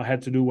I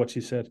had to do what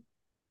she said.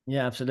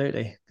 Yeah,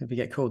 absolutely. If you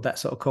get called that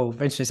sort of call,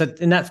 eventually. So,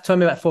 in that, tell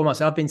me about 4 months.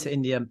 I've been to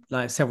India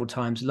like several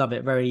times. Love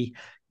it. Very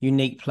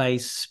unique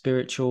place,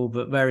 spiritual,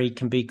 but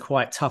can be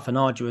quite tough and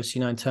arduous.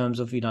 In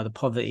terms of the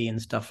poverty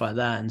and stuff like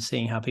that, and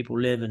seeing how people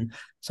live. And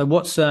so,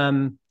 what's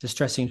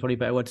distressing? Probably a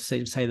better word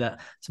to say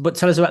that. So, but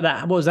tell us about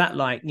that. What was that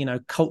like?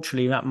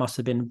 Culturally, that must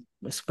have been.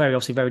 It's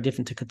obviously very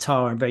different to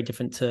Qatar and very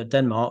different to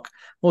Denmark.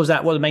 What was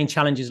that? What are the main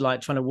challenges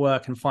like trying to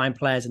work and find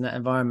players in that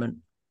environment?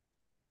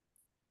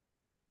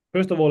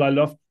 First of all, I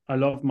loved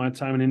my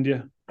time in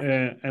India,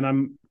 and I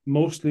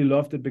mostly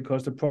loved it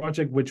because the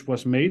project which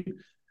was made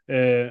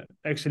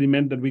actually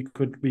meant that we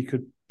could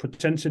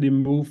potentially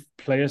move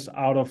players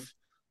out of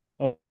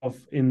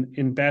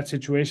in bad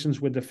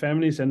situations with the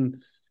families,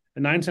 and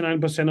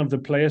 99% of the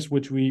players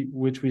which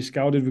we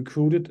scouted,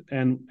 recruited,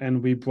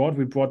 and we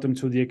brought them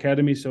to the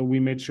academy. So we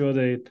made sure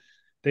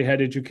they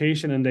had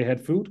education and they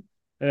had food,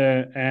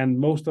 and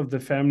most of the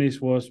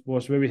families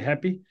was very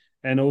happy,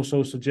 and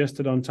also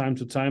suggested on time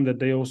to time that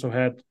they also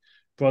had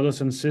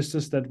brothers and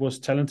sisters that was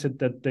talented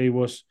that they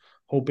was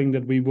hoping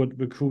that we would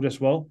recruit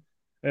as well.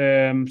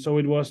 So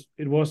it was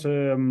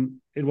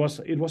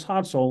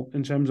hard soul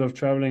in terms of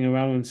traveling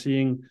around and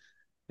seeing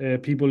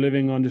people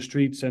living on the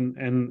streets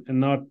and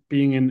not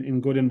being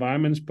in good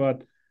environments,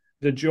 but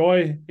the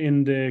joy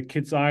in the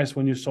kids' eyes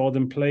when you saw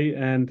them play.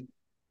 And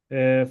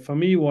for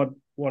me, what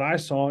I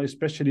saw,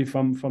 especially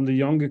from the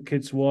younger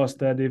kids, was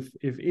that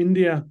if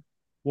India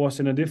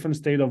was in a different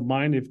state of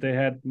mind, if they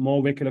had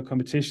more regular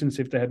competitions,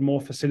 if they had more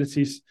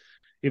facilities,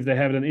 if they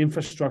had an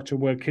infrastructure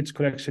where kids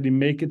could actually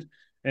make it,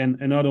 and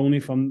not only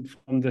from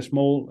the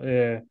small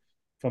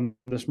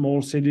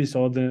cities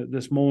or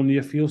the small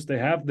near fields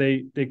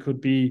they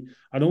could be,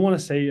 I don't want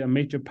to say a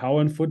major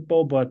power in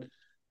football, but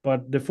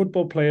the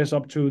football players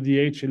up to the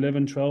age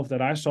 11, 12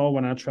 that I saw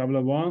when I travel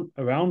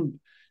around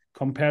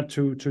compared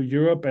to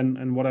Europe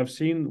and what I've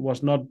seen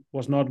was not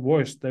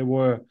worse. They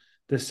were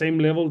the same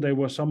level. There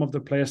were some of the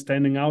players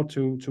standing out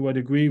to a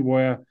degree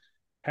where,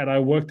 had I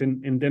worked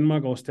in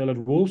Denmark or still at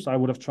Wolves, I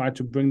would have tried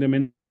to bring them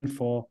in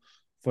for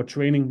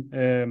training.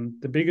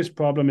 The biggest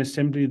problem is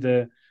simply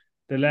the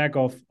lack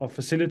of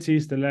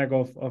facilities, the lack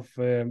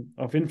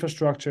of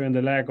infrastructure, and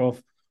the lack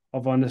of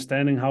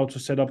understanding how to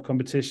set up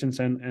competitions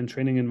and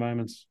training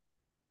environments.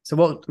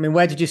 So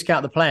where did you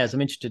scout the players?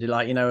 I'm interested in,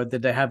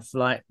 did they have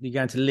you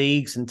go into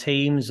leagues and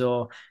teams,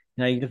 or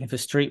you're looking for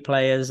street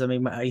players? I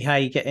mean, how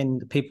you getting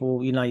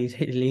people, you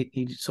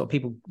sort of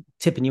people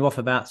tipping you off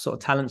about sort of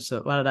talents.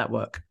 So how did that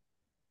work?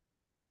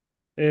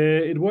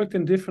 It worked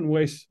in different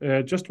ways.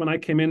 Just when I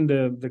came in,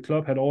 the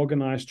club had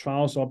organized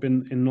trials up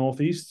in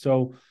Northeast.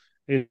 So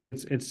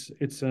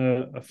it's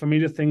a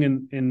familiar thing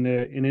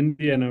in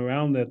India and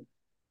around that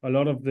a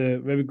lot of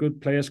the very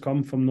good players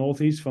come from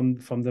Northeast,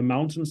 from the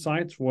mountain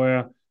sides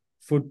where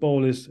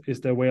football is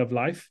their way of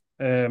life.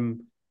 I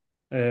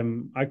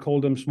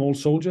call them small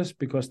soldiers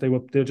because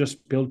they're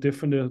just built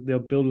different. They're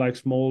built like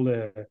small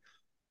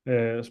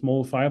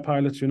fire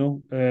pilots,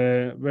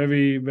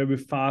 very, very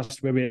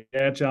fast, very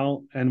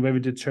agile, and very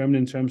determined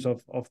in terms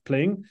of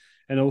playing,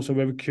 and also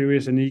very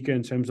curious and eager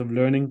in terms of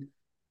learning.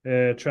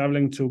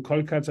 Traveling to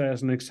Kolkata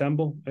as an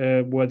example,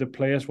 where the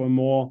players were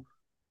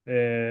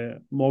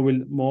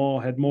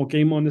had more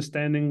game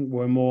understanding,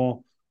 were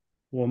more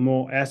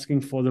asking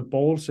for the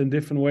balls in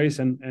different ways,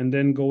 and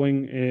then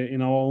going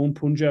in our own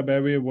Punjab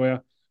area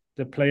where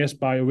the players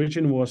by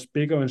origin was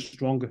bigger and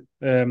stronger.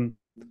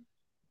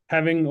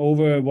 Having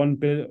over 1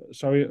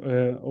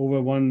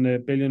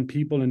 billion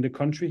people in the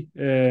country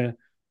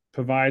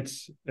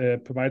provides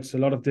a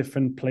lot of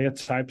different player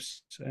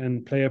types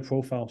and player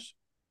profiles.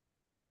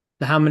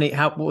 How many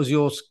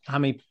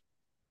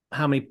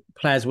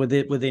players were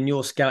within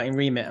your scouting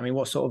remit? I mean,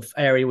 what sort of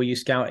area were you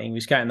scouting? Were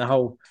you scouting the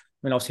whole? I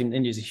mean, obviously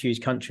India's a huge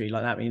country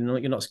like that. I mean,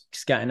 you're not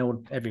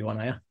scouting everyone,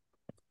 are you?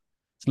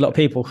 It's a lot of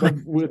people.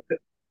 That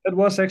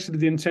was actually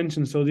the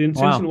intention. So the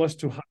intention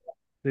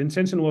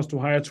was to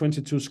hire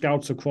 22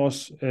 scouts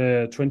across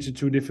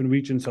 22 different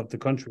regions of the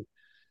country.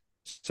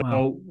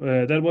 So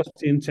that was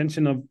the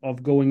intention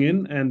of going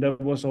in, and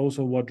that was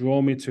also what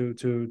drew me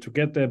to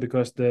get there,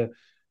 because the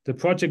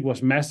project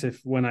was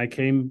massive when I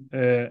came,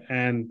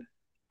 and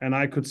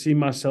I could see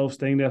myself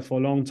staying there for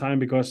a long time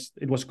because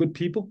it was good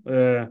people.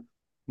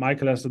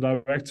 Michael as the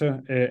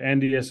director,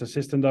 Andy as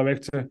assistant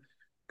director,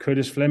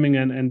 Curtis Fleming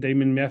and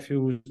Damien Matthew,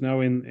 who's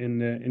now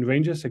in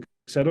Rangers,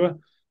 etc.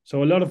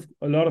 So a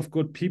lot of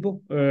good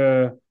people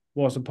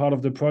was a part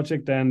of the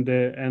project, and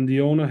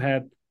the owner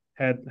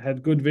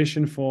had good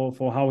vision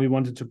for how he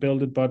wanted to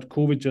build it, but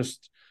COVID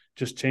just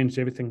changed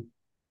everything.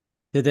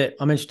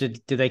 I'm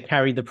interested. Did they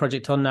carry the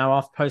project on now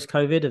after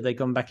post-COVID? Have they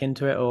gone back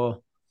into it,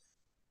 or?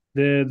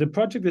 The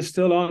project is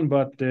still on,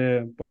 but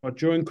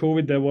during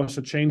COVID there was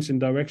a change in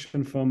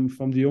direction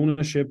from the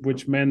ownership,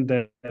 which meant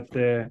that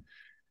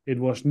it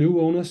was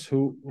new owners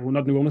who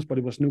not new owners, but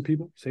it was new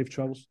people. Safe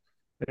travels.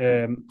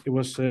 They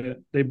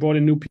brought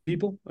in new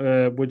people,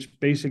 which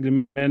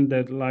basically meant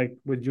that, like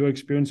with your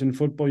experience in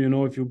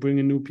football, if you bring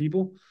in new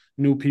people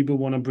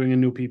want to bring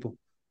in new people.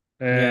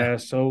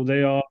 So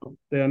they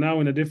are now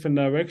in a different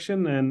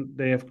direction, and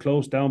they have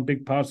closed down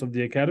big parts of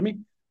the academy,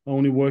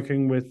 only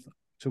working with,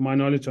 to my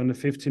knowledge, on the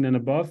 15 and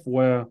above,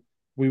 where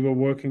we were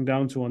working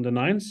down to under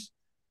 9s.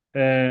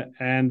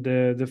 And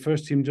the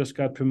first team just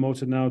got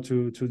promoted now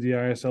to the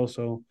ISL.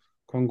 So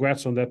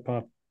congrats on that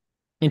part.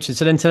 Interesting.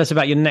 So then tell us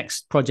about your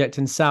next project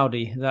in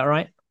Saudi. Is that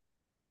right?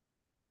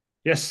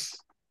 Yes.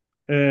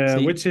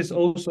 Which is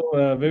also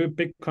a very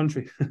big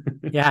country.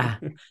 Yeah.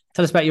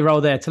 Tell us about your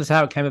role there. Tell us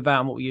how it came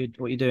about and what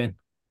you're doing.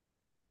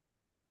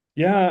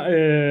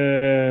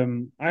 Yeah,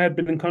 I had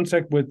been in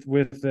contact with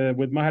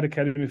Mahad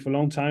Academy for a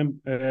long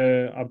time.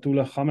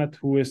 Abdullah Hamad,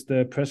 who is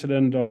the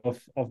president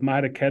of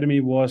Mahad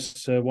Academy,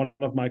 was one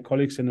of my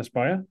colleagues in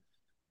Aspire.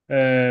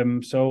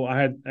 So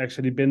I had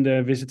actually been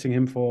there visiting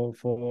him for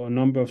a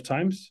number of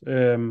times.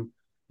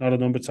 Not a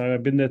number of times.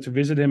 I've been there to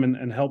visit him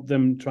and help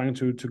them trying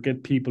to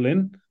get people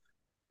in.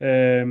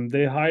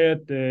 They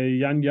hired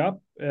Jan Yap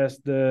as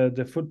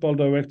the football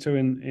director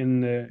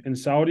in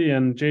Saudi,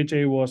 and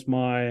JJ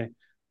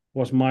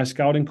was my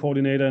scouting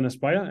coordinator in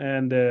Aspire,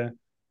 and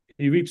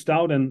he reached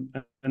out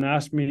and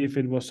asked me if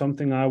it was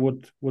something I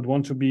would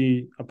want to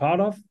be a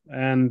part of.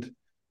 And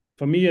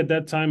for me at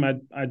that time,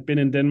 I'd been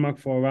in Denmark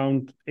for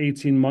around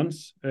 18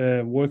 months,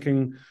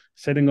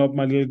 setting up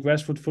my little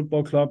grassroots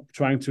football club,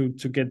 trying to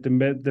get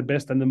the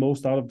best and the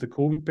most out of the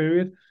COVID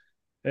period.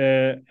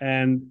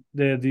 And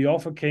the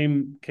offer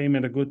came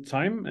at a good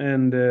time.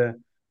 And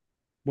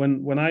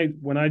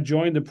when I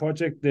joined the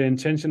project, the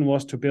intention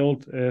was to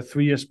build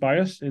 3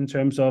 Aspires, in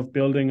terms of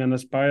building an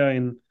Aspire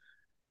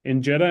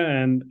in Jeddah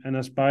and an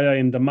Aspire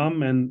in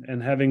Dammam,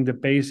 and having the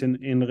base in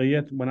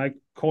Riyadh. When I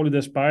call it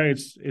Aspire,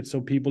 it's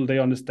so people, they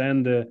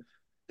understand the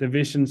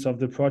visions of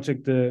the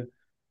project. The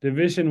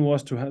vision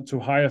was to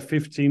hire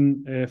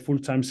 15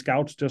 full-time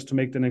scouts, just to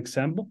make an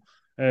example,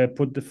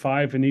 put the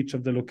 5 in each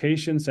of the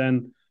locations,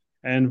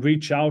 and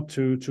reach out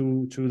to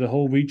the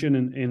whole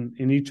region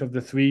in each of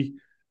the 3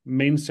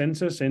 main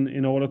centers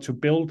in order to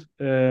build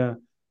to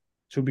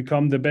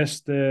become the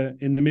best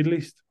in the Middle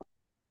East.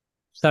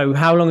 So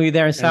how long were you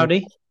there in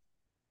Saudi?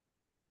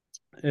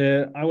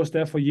 I was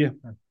there for a year.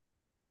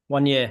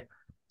 1 year.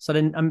 So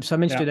then I'm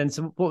interested then.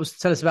 So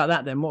tell us about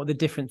that then. What were the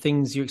different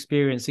things you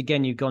experienced?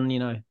 Again, you've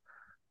gone,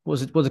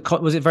 was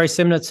it very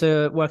similar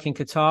to working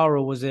in Qatar,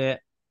 or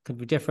could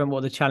be different? What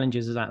are the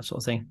challenges of that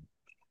sort of thing?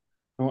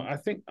 No, I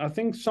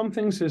think some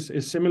things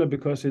is similar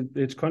because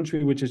it's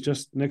country which is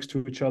just next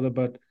to each other,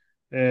 but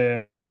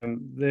the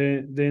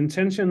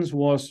intentions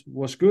was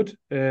good.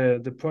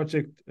 The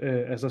project,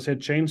 as I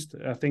said, changed.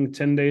 I think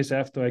 10 days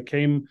after I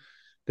came,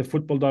 the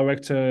football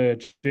director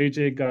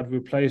JJ got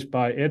replaced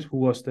by Ed, who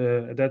was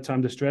at that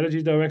time the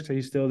strategy director.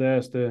 He's still there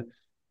as the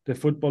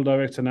football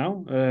director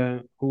now,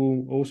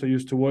 who also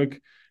used to work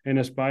in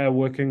Aspire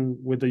working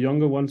with the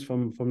younger ones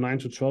from 9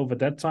 to 12 at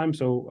that time.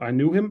 So I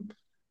knew him.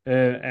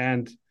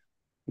 And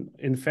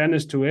in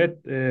fairness to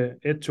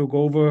Ed took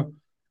over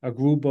a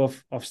group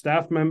of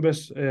staff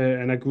members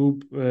and a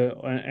group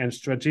and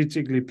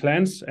strategically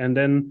plans. And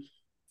then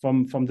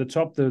from the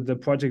top, the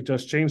project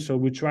just changed. So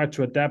we tried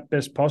to adapt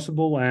best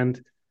possible.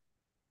 And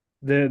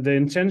the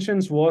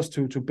intentions was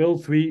to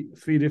build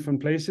three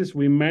different places.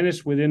 We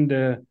managed within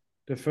the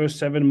first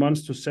 7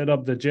 months to set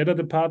up the Jeddah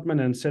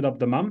department and set up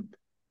the MAM.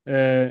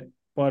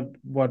 But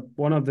what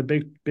one of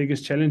the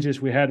biggest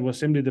challenges we had was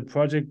simply the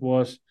project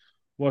was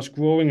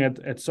growing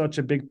at such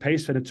a big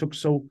pace that it took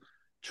so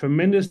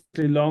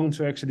tremendously long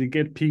to actually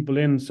get people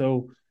in.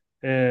 So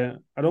I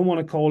don't want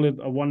to call it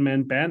a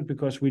one-man band,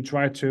 because we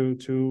tried to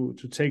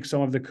take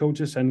some of the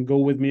coaches and go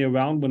with me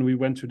around when we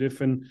went to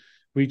different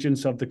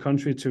regions of the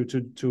country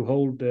to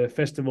hold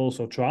festivals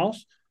or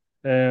trials.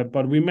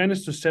 But we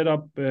managed to set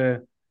up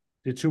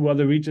the 2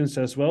 other regions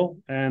as well.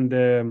 And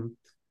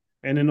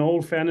in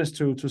all fairness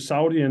to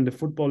Saudi and the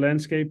football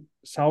landscape,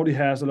 Saudi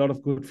has a lot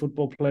of good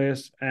football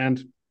players,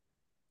 and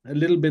a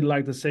little bit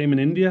like the same in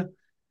India.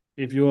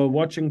 If you're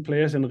watching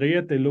players in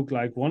Riyadh, they look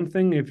like one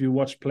thing. If you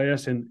watch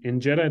players in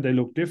Jeddah, they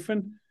look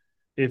different.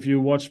 If you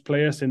watch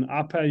players in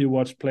Apa, you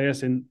watch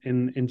players in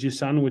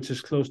Jisan, which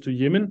is close to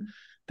Yemen,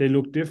 they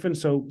look different.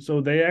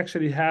 So they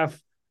actually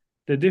have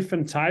the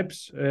different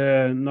types,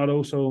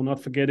 not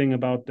forgetting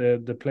about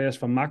the players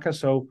from Makkah.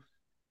 So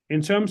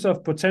in terms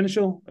of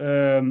potential,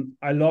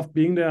 I love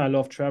being there. I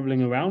love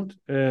traveling around,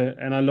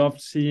 and I love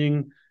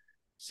seeing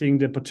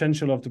the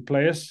potential of the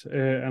players,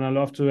 and I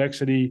love to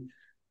actually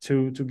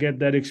to get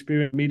that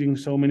experience meeting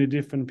so many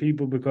different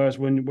people, because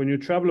when you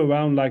travel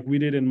around like we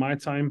did in my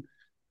time,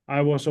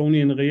 I was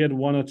only in Riyadh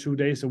 1 or 2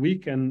 days a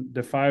week, and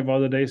the 5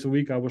 other days a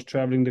week I was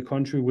traveling the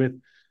country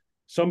with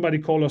somebody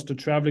called us the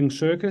traveling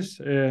circus.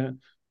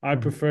 I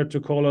prefer to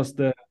call us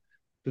the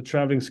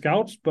traveling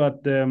scouts,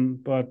 but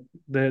the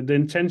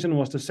intention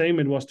was the same.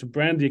 It was to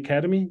brand the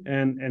academy,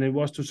 and it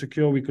was to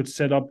secure we could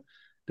set up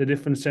the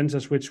different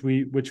centers, which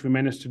we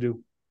managed to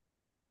do.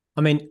 I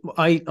mean,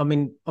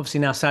 obviously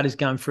now Saudi's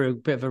going through a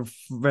bit of a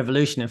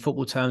revolution in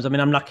football terms. I mean,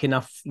 I'm lucky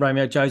enough.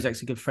 Romeo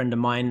Jozek's a good friend of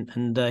mine,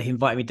 and he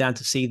invited me down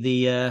to see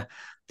the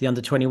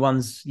under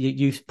 21s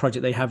youth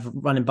project they have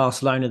run in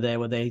Barcelona there,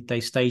 where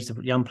they stage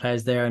the young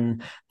players there,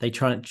 and they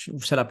try and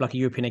set up like a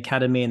European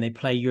academy, and they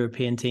play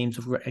European teams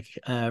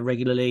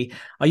regularly.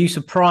 Are you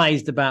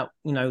surprised about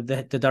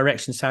the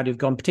direction Saudi have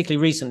gone,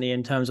 particularly recently,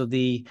 in terms of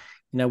the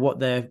what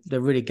they're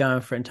really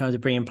going for in terms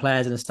of bringing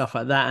players and stuff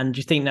like that? And do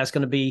you think that's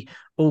going to be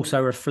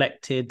also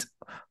reflected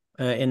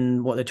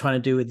in what they're trying to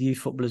do with youth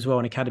football as well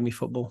and academy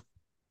football?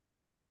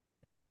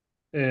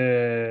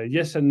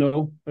 Yes and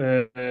no.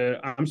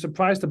 I'm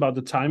surprised about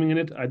the timing in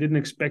it. I didn't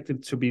expect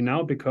it to be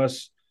now,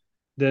 because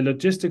the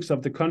logistics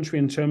of the country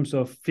in terms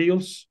of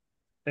fields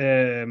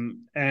fields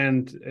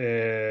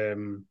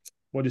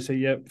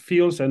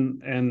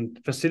and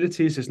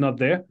facilities is not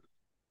there.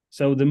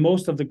 So the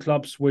most of the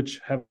clubs which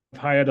have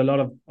hired a lot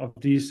of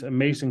these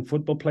amazing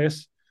football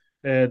players,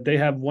 they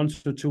have 1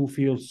 to 2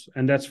 fields,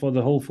 and that's for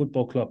the whole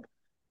football club.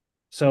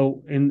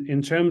 So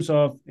in terms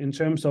of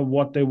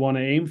what they want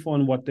to aim for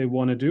and what they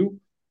want to do,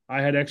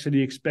 I had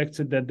actually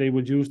expected that they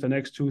would use the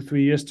next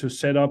 2-3 years to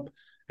set up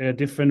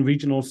different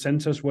regional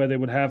centers where they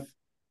would have,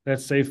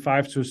 let's say,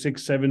 5 to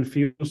 6, 7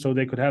 fields, so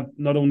they could have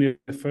not only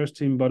a first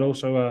team but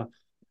also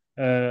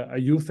a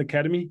youth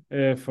academy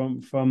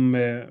from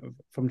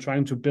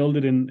trying to build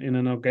it in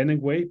an organic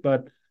way.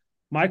 But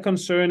my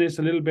concern is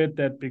a little bit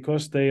that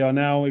because they are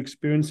now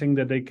experiencing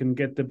that they can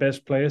get the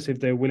best players if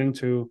they're willing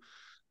to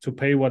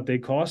pay what they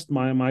cost.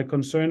 My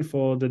concern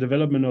for the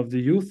development of the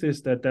youth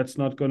is that that's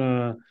not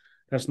gonna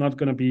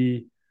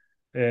be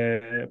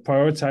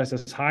prioritized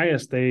as high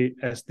as the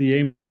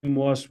aim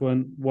was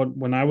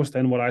when I was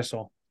then what I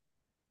saw.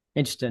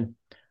 Interesting.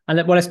 And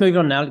well, let's move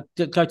on now.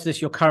 Go to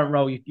your current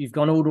role. You've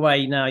gone all the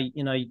way now.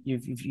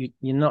 You're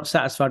not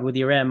satisfied with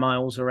your air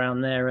miles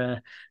around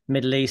there,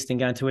 Middle East, and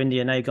going to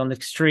India. Now you've gone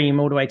extreme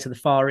all the way to the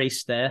Far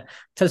East there.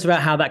 Tell us about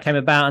how that came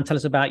about, and tell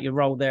us about your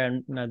role there,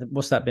 and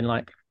what's that been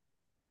like?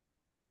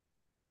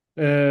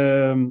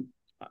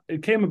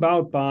 It came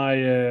about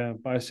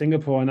by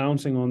Singapore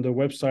announcing on the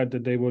website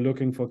that they were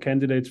looking for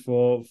candidates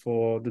for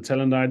the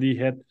talent ID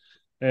head.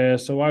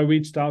 So I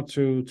reached out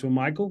to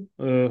Michael,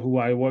 who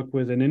I work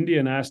with in India,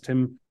 and asked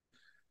him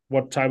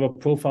what type of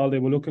profile they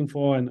were looking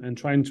for, and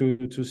trying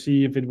to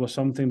see if it was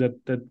something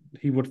that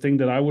he would think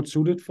that I would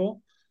suit it for.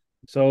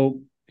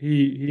 So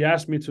he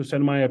asked me to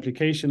send my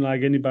application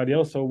like anybody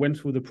else. So I went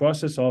through the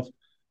process of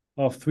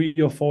 3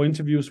 or 4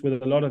 interviews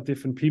with a lot of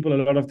different people,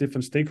 a lot of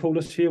different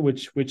stakeholders here,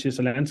 which is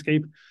a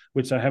landscape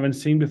which I haven't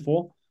seen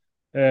before.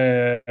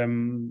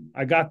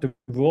 I got the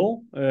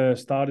role,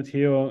 started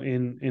here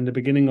in the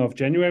beginning of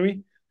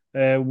January,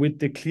 with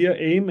the clear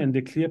aim and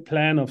the clear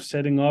plan of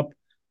setting up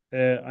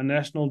a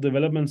national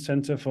development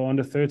center for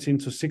under 13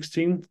 to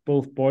 16,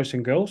 both boys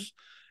and girls,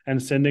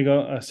 and setting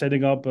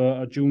up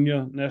a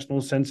junior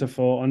national center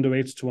for under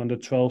 8s to under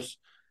 12s.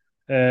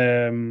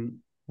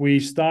 We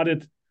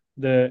started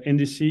the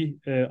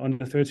NDC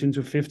under 13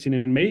 to 15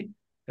 in May,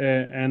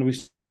 and we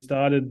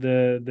started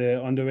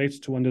the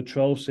under-8s to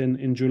under-12s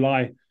in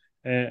July.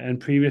 And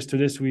previous to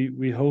this,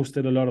 we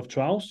hosted a lot of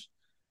trials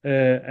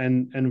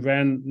and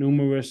ran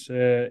numerous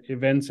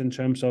events in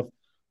terms of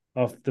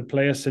the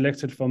players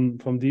selected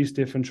from these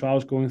different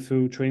trials, going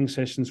through training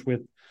sessions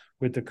with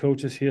the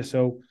coaches here.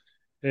 So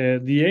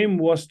the aim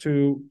was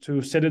to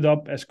set it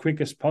up as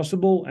quick as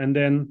possible, and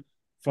then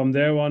from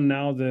there on,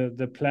 now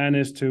the plan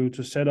is to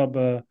set up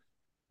a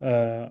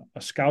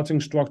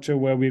scouting structure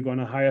where we're going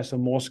to hire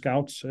some more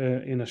scouts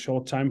in a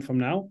short time from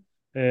now.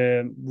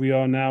 We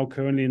are now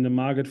currently in the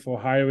market for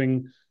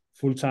hiring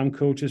full-time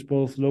coaches,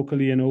 both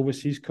locally and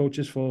overseas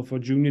coaches for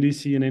junior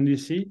DC and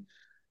NDC.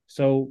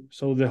 So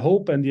the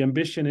hope and the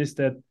ambition is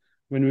that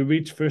when we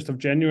reach 1st of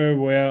January,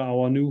 where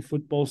our new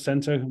football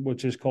center,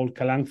 which is called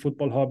Kalang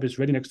Football Hub, is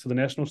ready next to the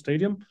National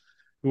Stadium,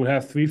 we will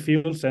have 3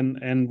 fields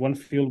and 1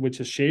 field which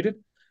is shaded.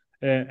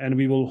 And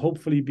we will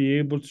hopefully be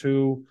able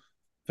to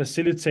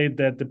facilitate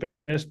that the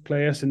best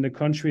players in the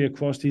country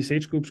across these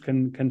age groups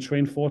can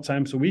train 4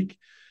 times a week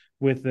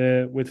with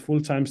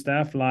full-time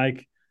staff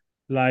like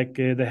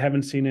they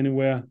haven't seen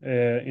anywhere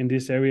in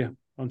this area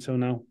until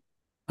now.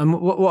 And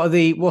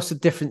what's the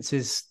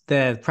differences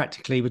there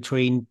practically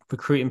between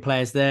recruiting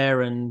players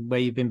there and where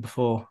you've been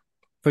before?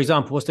 For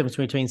example, what's the difference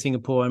between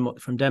Singapore and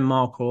from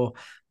Denmark, or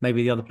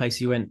maybe the other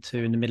place you went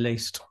to in the Middle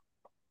East?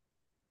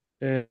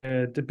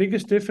 The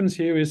biggest difference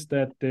here is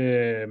that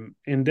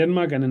in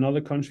Denmark and in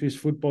other countries,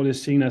 football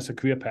is seen as a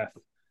career path.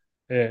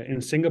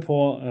 In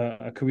Singapore,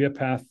 a career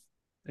path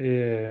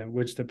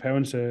which the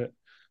parents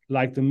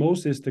like the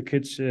most is the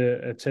kids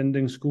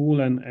attending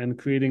school and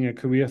creating a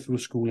career through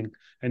schooling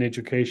and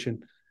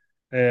education.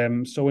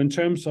 So in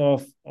terms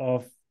of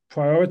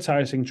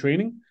prioritizing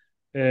training,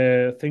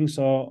 things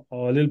are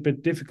a little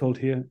bit difficult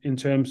here in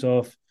terms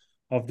of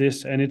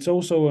this. And it's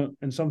also,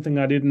 and something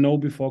I didn't know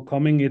before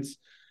coming, it's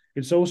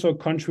also a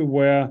country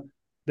where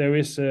there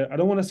is, I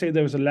don't want to say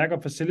there is a lack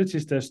of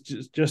facilities. There's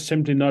just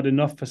simply not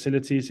enough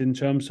facilities in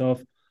terms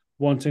of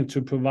wanting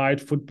to provide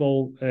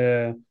football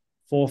 4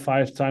 or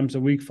 5 times a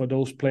week for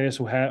those players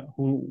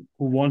who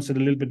wants it a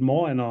little bit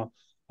more and are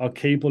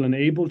capable and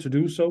able to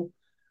do so.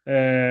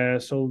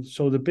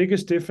 So the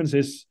biggest difference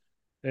is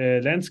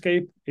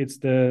landscape. It's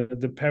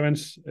the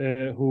parents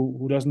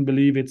who doesn't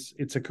believe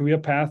it's a career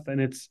path,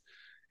 and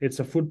it's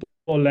a football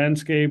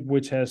landscape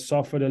which has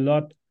suffered a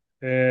lot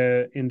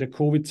in the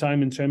COVID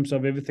time in terms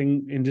of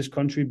everything in this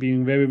country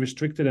being very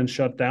restricted and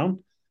shut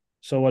down.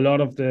 So a lot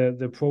of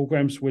the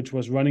programs which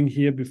was running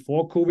here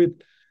before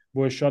COVID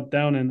were shut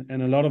down,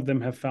 and a lot of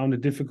them have found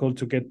it difficult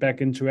to get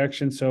back into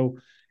action. So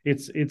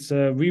it's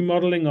a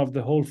remodeling of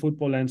the whole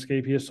football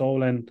landscape here,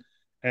 Saul,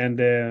 and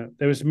there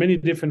is many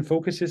different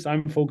focuses.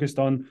 I'm focused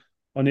on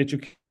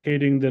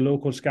educating the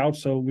local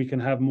scouts so we can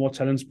have more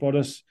talent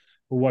spotters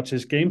who watch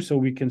this game, so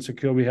we can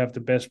secure we have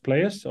the best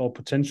players or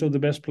potential the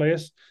best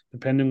players,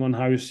 depending on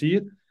how you see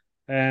it.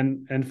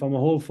 And from a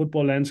whole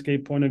football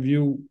landscape point of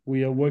view,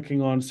 we are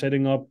working on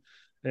setting up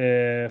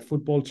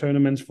football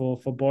tournaments for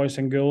boys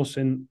and girls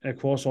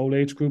across all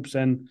age groups,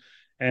 and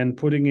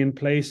putting in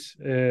place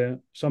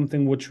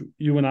something which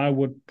you and I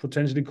would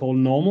potentially call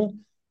normal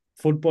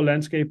football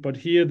landscape. But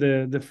here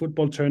the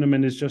football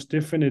tournament is just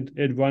different.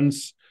 It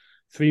runs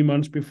 3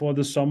 months before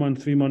the summer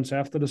and 3 months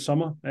after the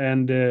summer,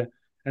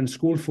 and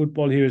school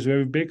football here is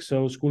very big.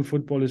 So school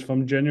football is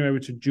from January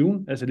to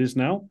June, as it is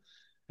now.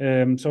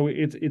 So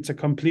it's a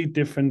complete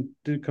different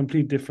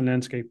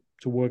landscape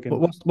to work in.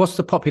 What's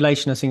the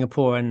population of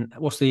Singapore, and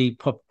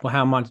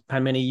how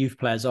many youth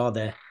players are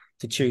there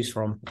to choose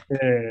from?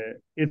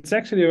 It's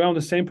actually around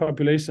the same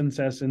populations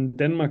as in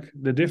Denmark.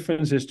 The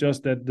difference is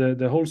just that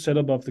the whole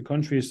setup of the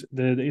country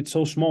it's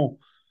so small.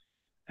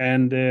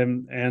 And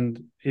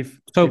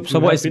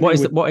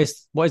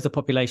what is the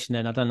population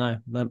then? I don't know.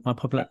 My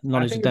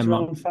knowledge of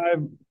Denmark.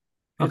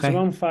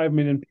 Around 5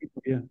 million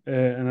people here,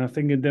 and I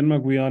think in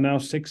Denmark we are now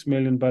 6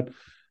 million. But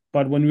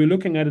when we're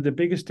looking at it, the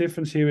biggest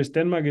difference here is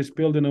Denmark is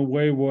built in a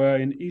way where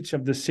in each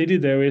of the city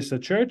there is a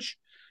church,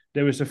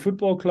 there is a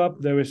football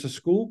club, there is a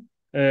school,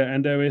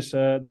 and there is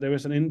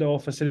an indoor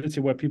facility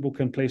where people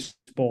can play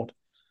sport.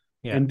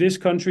 Yeah. In this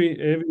country,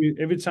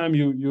 every time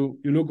you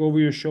look over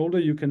your shoulder,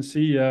 you can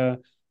see a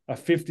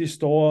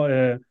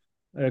 50-store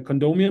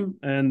condominium,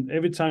 and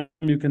every time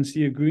you can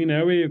see a green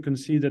area, you can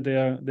see that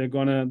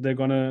they're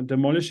gonna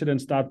demolish it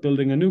and start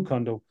building a new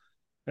condo.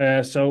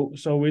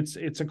 So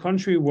it's a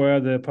country where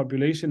the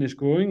population is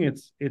growing.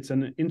 It's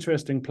an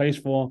interesting place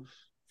for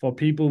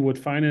people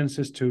with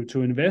finances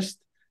to invest,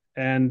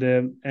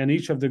 and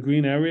each of the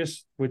green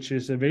areas which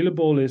is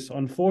available is,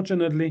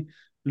 unfortunately,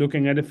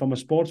 looking at it from a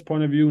sports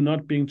point of view,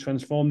 not being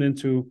transformed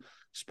into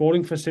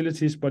sporting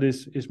facilities, but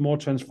is more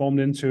transformed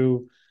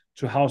into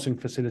housing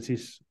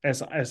facilities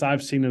as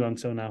I've seen it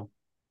until now.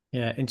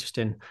 Yeah,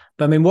 interesting.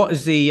 But what are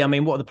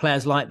the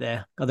players like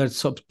there? Are there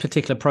sort of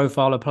particular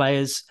profile of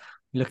players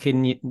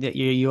that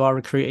you are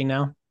recruiting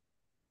now?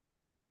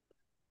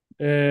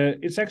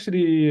 It's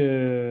actually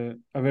a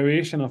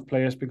variation of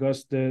players,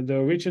 because the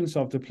origins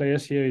of the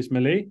players here is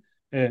Malay.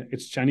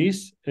 it's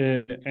Chinese,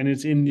 and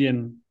it's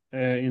Indian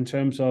in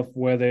terms of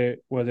where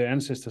their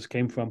ancestors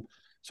came from.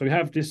 So we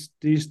have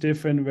these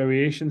different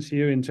variations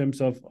here in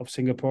terms of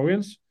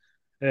Singaporeans,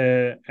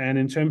 and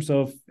in terms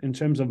of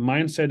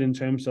mindset, in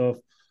terms of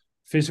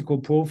physical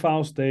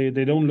profiles, they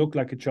don't look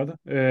like each other.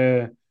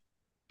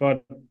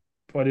 But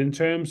in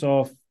terms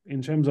of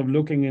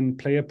looking in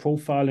player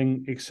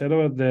profiling,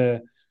 etc.,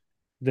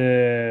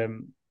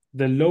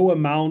 the low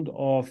amount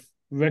of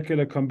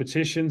regular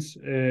competitions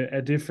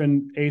at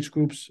different age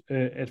groups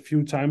at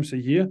few times a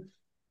year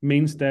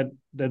means that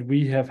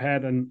we have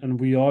had and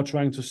we are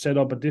trying to set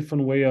up a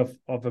different way of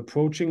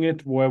approaching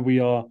it, where we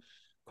are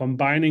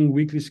combining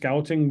weekly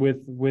scouting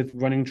with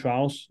running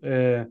trials,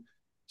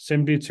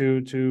 simply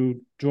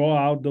to draw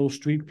out those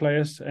street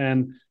players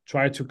and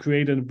try to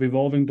create a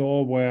revolving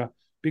door where,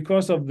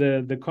 because of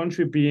the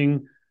country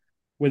being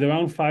with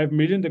around 5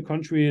 million, the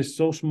country is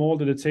so small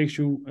that it takes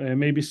you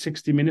maybe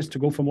 60 minutes to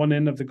go from one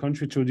end of the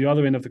country to the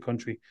other end of the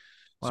country.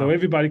 Wow. So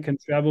everybody can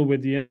travel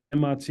with the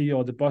MRT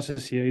or the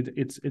buses here.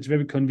 It's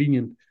very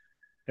convenient.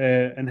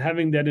 And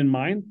having that in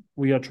mind,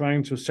 we are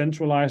trying to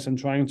centralize and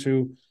trying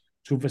to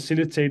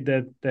facilitate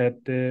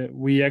that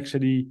we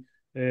actually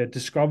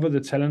discover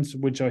the talents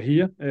which are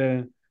here.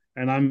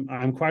 And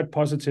I'm quite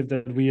positive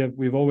that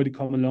we've already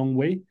come a long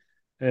way.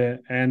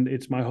 And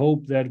it's my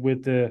hope that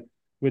with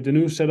the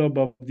new setup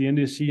of the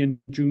NDC and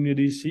Junior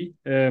DC,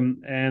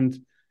 and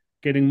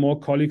getting more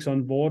colleagues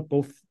on board,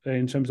 both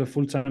in terms of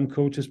full-time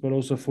coaches but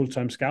also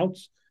full-time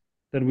scouts,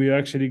 that we are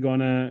actually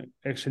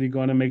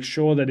gonna make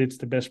sure that it's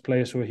the best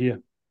players who are here,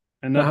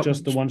 and not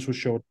just the ones who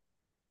showed.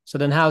 So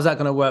then, how's that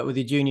going to work with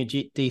your Junior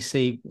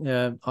DC?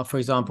 For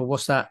example,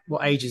 what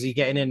age is he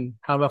getting in?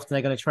 How often are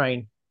they going to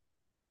train?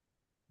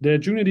 The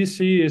Junior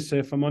DC is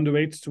from under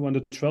 8s to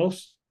under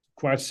 12s,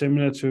 quite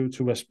similar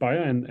to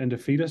Aspire and the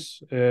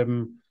feeders.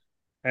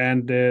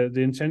 And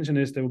the intention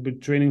is they will be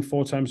training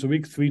 4 times a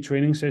week, 3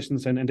 training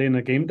sessions, and then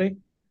a game day.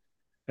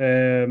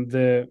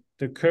 The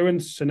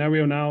current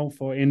scenario now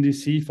for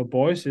NDC for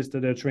boys is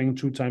that they're training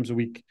 2 times a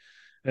week.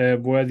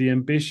 Where the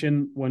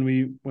ambition when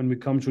we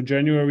come to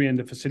January and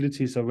the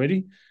facilities are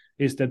ready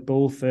is that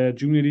both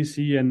Junior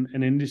DC and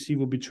NDC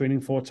will be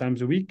training 4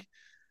 times a week.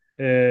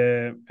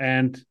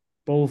 And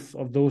both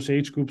of those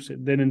age groups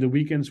then in the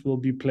weekends will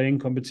be playing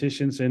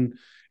competitions in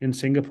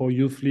Singapore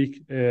Youth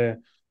League.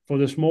 For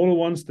the smaller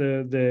ones,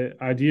 the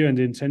idea and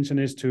the intention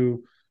is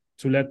to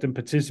let them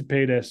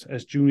participate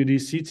as Junior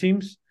DC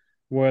teams,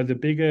 where the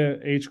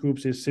bigger age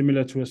groups is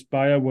similar to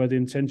Aspire, where the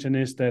intention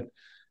is that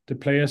the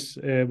players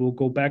will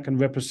go back and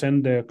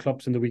represent their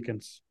clubs in the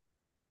weekends.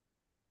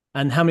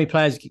 And how many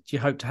players do you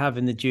hope to have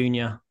in the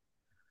junior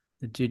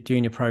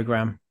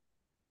program?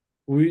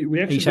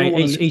 We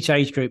actually each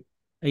age group,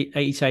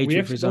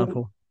 for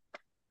example.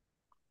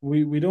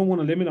 We don't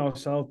want to limit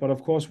ourselves, but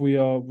of course we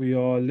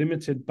are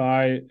limited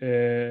by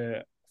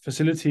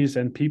facilities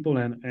and people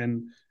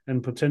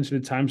and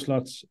potentially time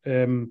slots.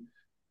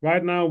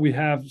 Right now we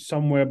have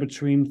somewhere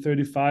between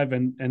 35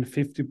 and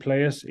 50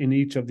 players in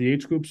each of the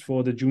age groups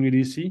for the Junior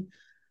DC,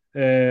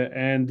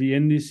 and the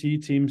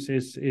NDC teams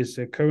is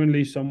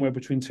currently somewhere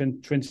between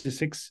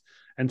 26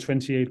 and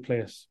 28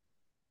 players.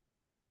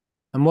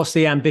 And what's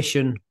the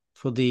ambition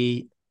for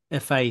the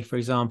FA, for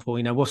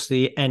example? What's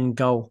the end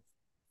goal?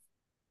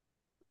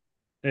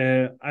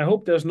 I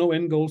hope there's no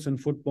end goals in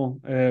football,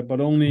 but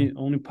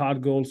only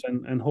part goals,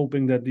 and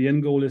hoping that the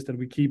end goal is that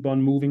we keep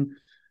on moving.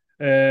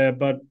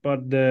 But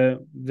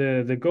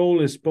the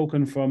goal is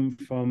spoken from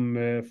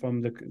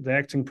the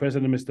acting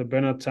president, Mr.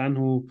 Bernard Tan,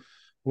 who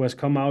has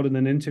come out in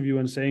an interview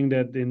and saying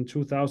that in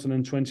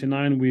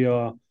 2029 we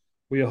are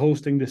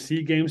hosting the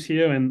SEA Games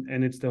here,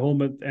 and it's the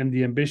home and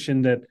the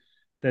ambition that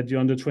the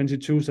under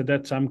 22s at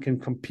that time can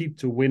compete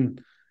to win.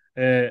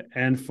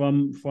 And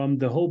from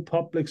the whole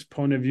public's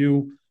point of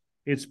view,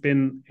 it's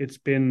been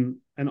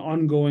an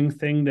ongoing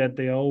thing that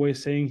they are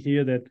always saying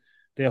here, that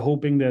they're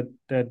hoping that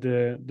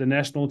the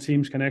national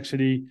teams can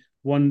actually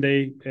one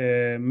day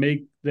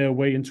make their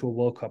way into a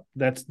World Cup.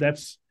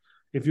 That's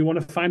if you want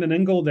to find an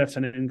end goal, that's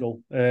an end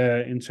goal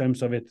in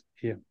terms of it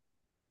here.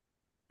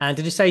 And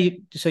did you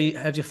say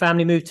have your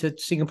family moved to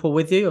Singapore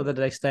with you, or did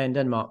they stay in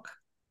Denmark?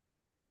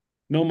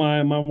 No,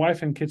 my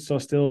wife and kids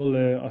are still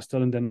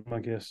in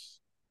Denmark. Yes.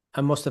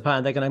 And what's the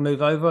plan? They're going to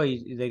move over, or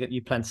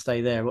you plan to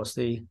stay there? What's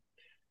the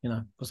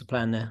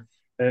plan there?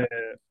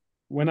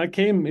 When I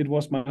came, it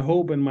was my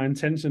hope and my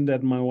intention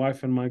that my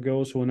wife and my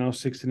girls, who are now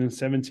 16 and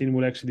 17,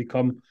 would actually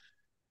come.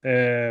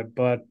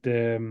 But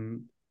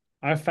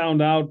I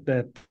found out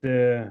that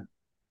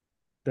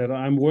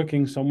I'm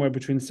working somewhere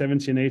between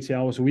 70 and 80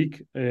 hours a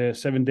week,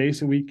 7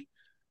 days a week.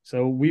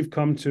 So we've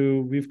come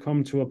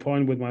to a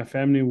point with my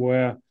family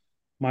where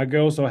my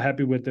girls are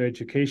happy with their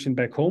education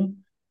back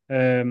home,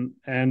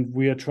 and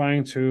we are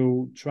trying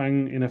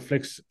in a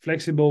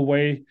flexible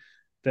way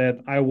that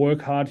I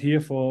work hard here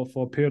for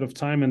a period of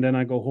time, and then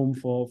I go home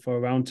for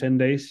around 10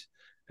 days,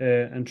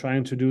 and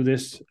trying to do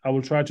this. I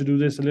will try to do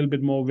this a little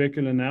bit more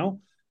regular now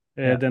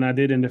than I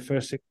did in the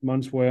first 6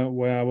 months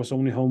where I was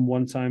only home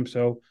one time.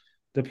 So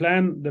the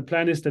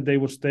plan is that they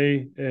would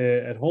stay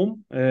at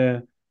home.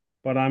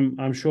 But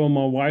I'm sure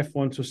my wife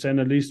wants to send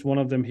at least one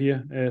of them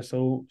here,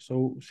 so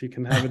she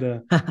can have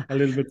it a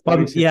little bit.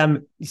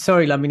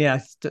 Sorry, I mean,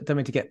 don't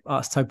mean to get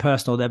so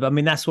personal there, but I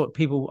mean that's what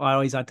people I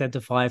always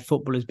identify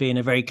football as being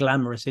a very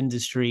glamorous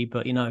industry.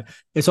 But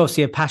it's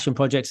obviously a passion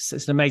project.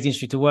 It's an amazing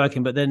industry to work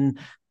in. But then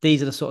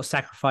these are the sort of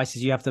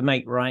sacrifices you have to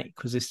make, right?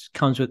 Because it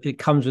comes with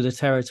the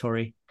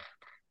territory.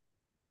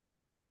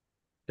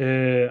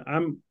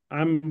 I'm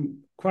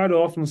quite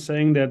often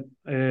saying that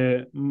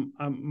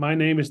my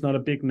name is not a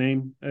big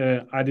name.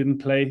 I didn't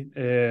play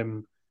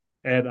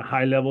at a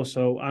high level,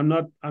 so I'm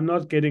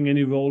not getting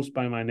any roles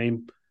by my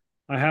name.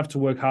 I have to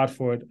work hard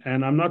for it,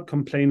 and I'm not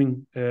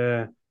complaining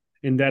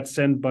in that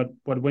sense. But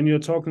when you're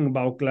talking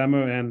about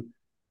glamour, and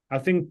I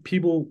think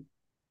people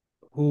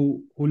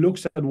who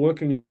looks at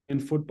working in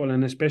football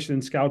and especially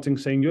in scouting,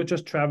 saying you're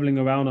just traveling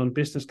around on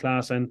business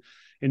class and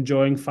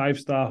enjoying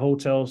 5-star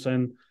hotels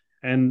and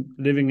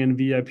living in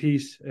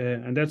VIPs.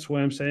 And that's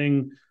why I'm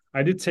saying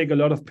I did take a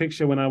lot of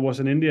picture when I was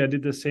in India. I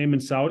did the same in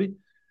Saudi.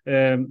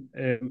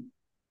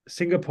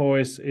 Singapore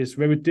is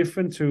very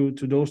different to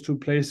those two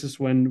places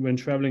when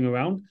traveling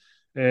around.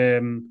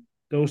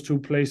 Those two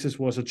places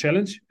was a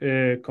challenge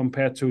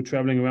compared to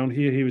traveling around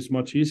here. Here was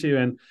much easier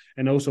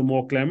and also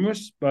more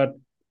glamorous, but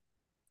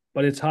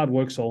it's hard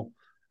work, Saul.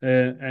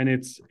 And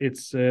it's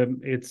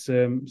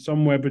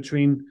somewhere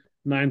between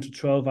 9 to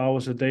 12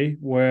 hours a day,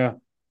 where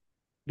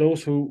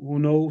those who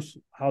knows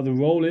how the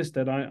role is,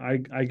 that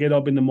I get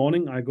up in the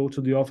morning, I go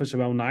to the office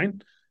around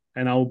 9,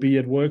 and I'll be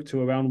at work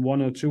to around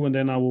 1 or 2, and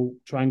then I will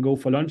try and go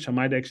for lunch. I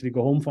might actually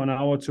go home for an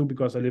hour or two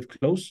because I live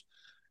close.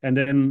 And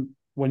then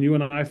when you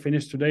and I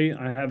finish today,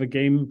 I have a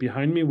game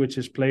behind me, which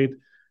is played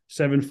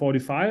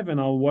 7:45, and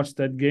I'll watch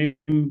that game,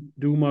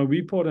 do my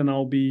report, and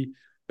I'll be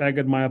back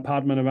at my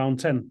apartment around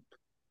 10.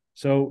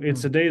 So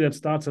it's a day that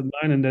starts at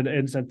 9 and that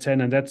ends at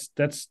 10, and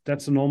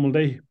that's a normal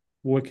day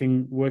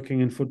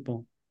working in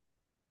football.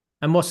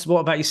 And what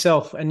about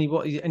yourself? And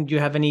do you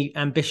have any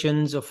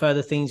ambitions or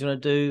further things you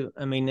want to do?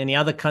 I mean, any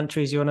other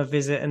countries you want to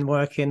visit and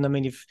work in? I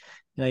mean,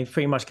 you're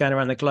pretty much going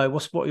around the globe.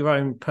 What are your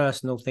own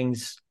personal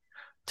things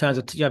in terms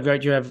of do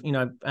you have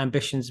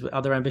ambitions,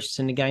 other ambitions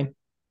in the game?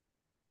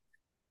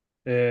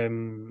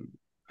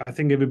 I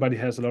think everybody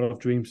has a lot of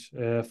dreams.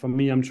 For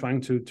me, I'm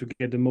trying to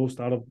get the most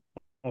out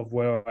of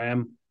where I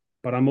am,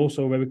 but I'm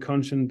also very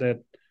conscious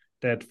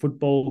that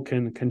football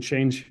can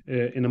change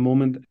in a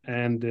moment.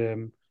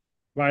 And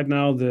right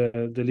now,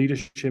 the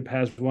leadership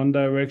has one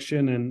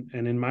direction,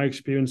 and in my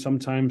experience,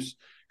 sometimes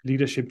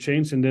leadership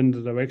change and then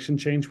the direction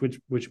change,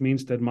 which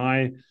means that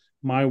my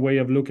way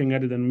of looking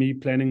at it and me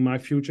planning my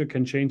future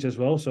can change as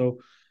well. So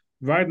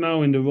right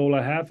now, in the role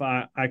I have,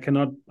 I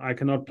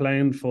cannot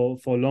plan for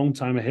a long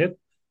time ahead.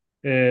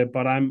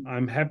 But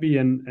I'm happy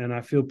and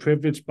I feel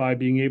privileged by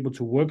being able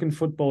to work in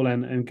football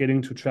and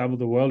getting to travel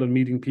the world and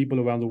meeting people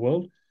around the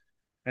world.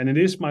 And it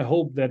is my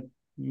hope that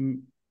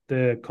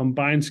the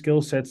combined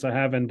skill sets I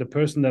have and the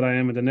person that I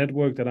am and the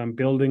network that I'm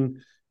building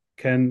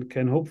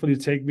can hopefully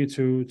take me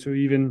to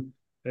even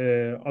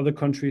other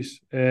countries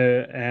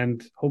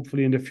and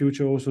hopefully in the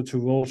future also to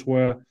roles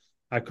where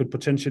I could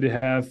potentially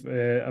have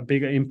a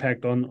bigger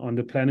impact on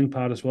the planning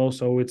part as well.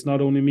 So it's not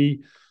only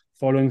me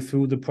following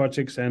through the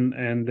projects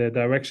and the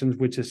directions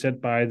which is set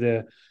by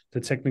the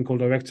technical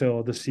director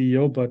or the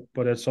CEO,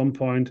 but at some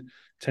point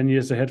 10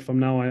 years ahead from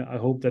now, I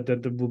hope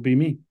that will be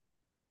me.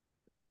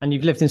 And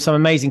you've lived in some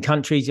amazing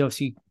countries,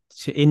 obviously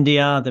to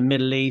India, the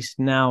Middle East,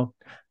 now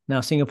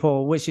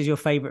Singapore. Which is your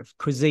favorite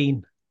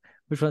cuisine?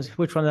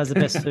 Which one has the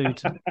best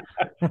food?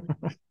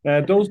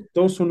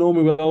 Those who know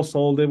me well,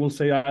 Saul, they will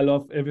say I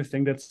love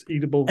everything that's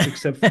eatable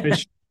except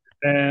fish.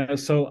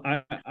 So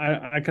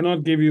I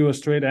cannot give you a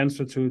straight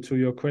answer to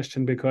your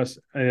question because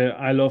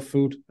I love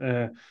food.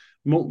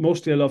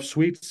 Mostly I love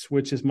sweets,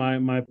 which is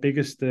my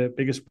biggest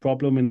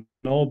problem in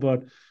all.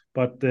 But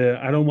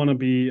I don't want to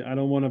be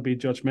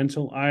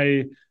judgmental.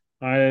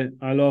 I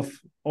love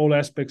all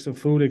aspects of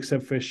food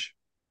except fish.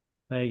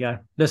 There you go.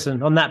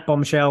 Listen, on that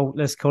bombshell,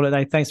 let's call it a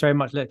day. Thanks very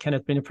much,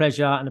 Kenneth. Been a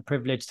pleasure and a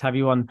privilege to have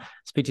you on.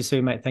 Speak to you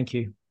soon, mate. Thank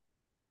you.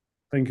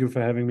 Thank you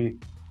for having me.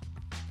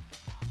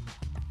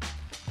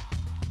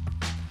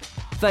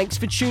 Thanks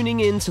for tuning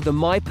in to the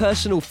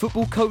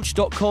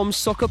MyPersonalFootballCoach.com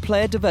Soccer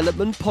Player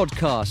Development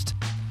Podcast.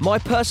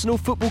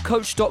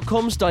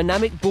 MyPersonalFootballCoach.com's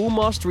Dynamic Ball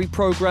Mastery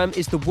Program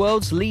is the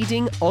world's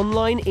leading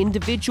online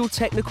individual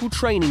technical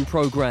training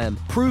program,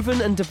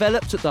 proven and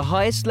developed at the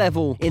highest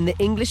level in the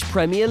English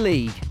Premier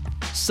League.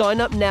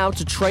 Sign up now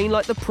to train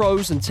like the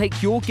pros and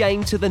take your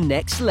game to the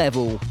next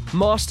level.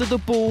 Master the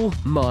ball,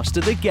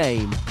 master the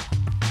game.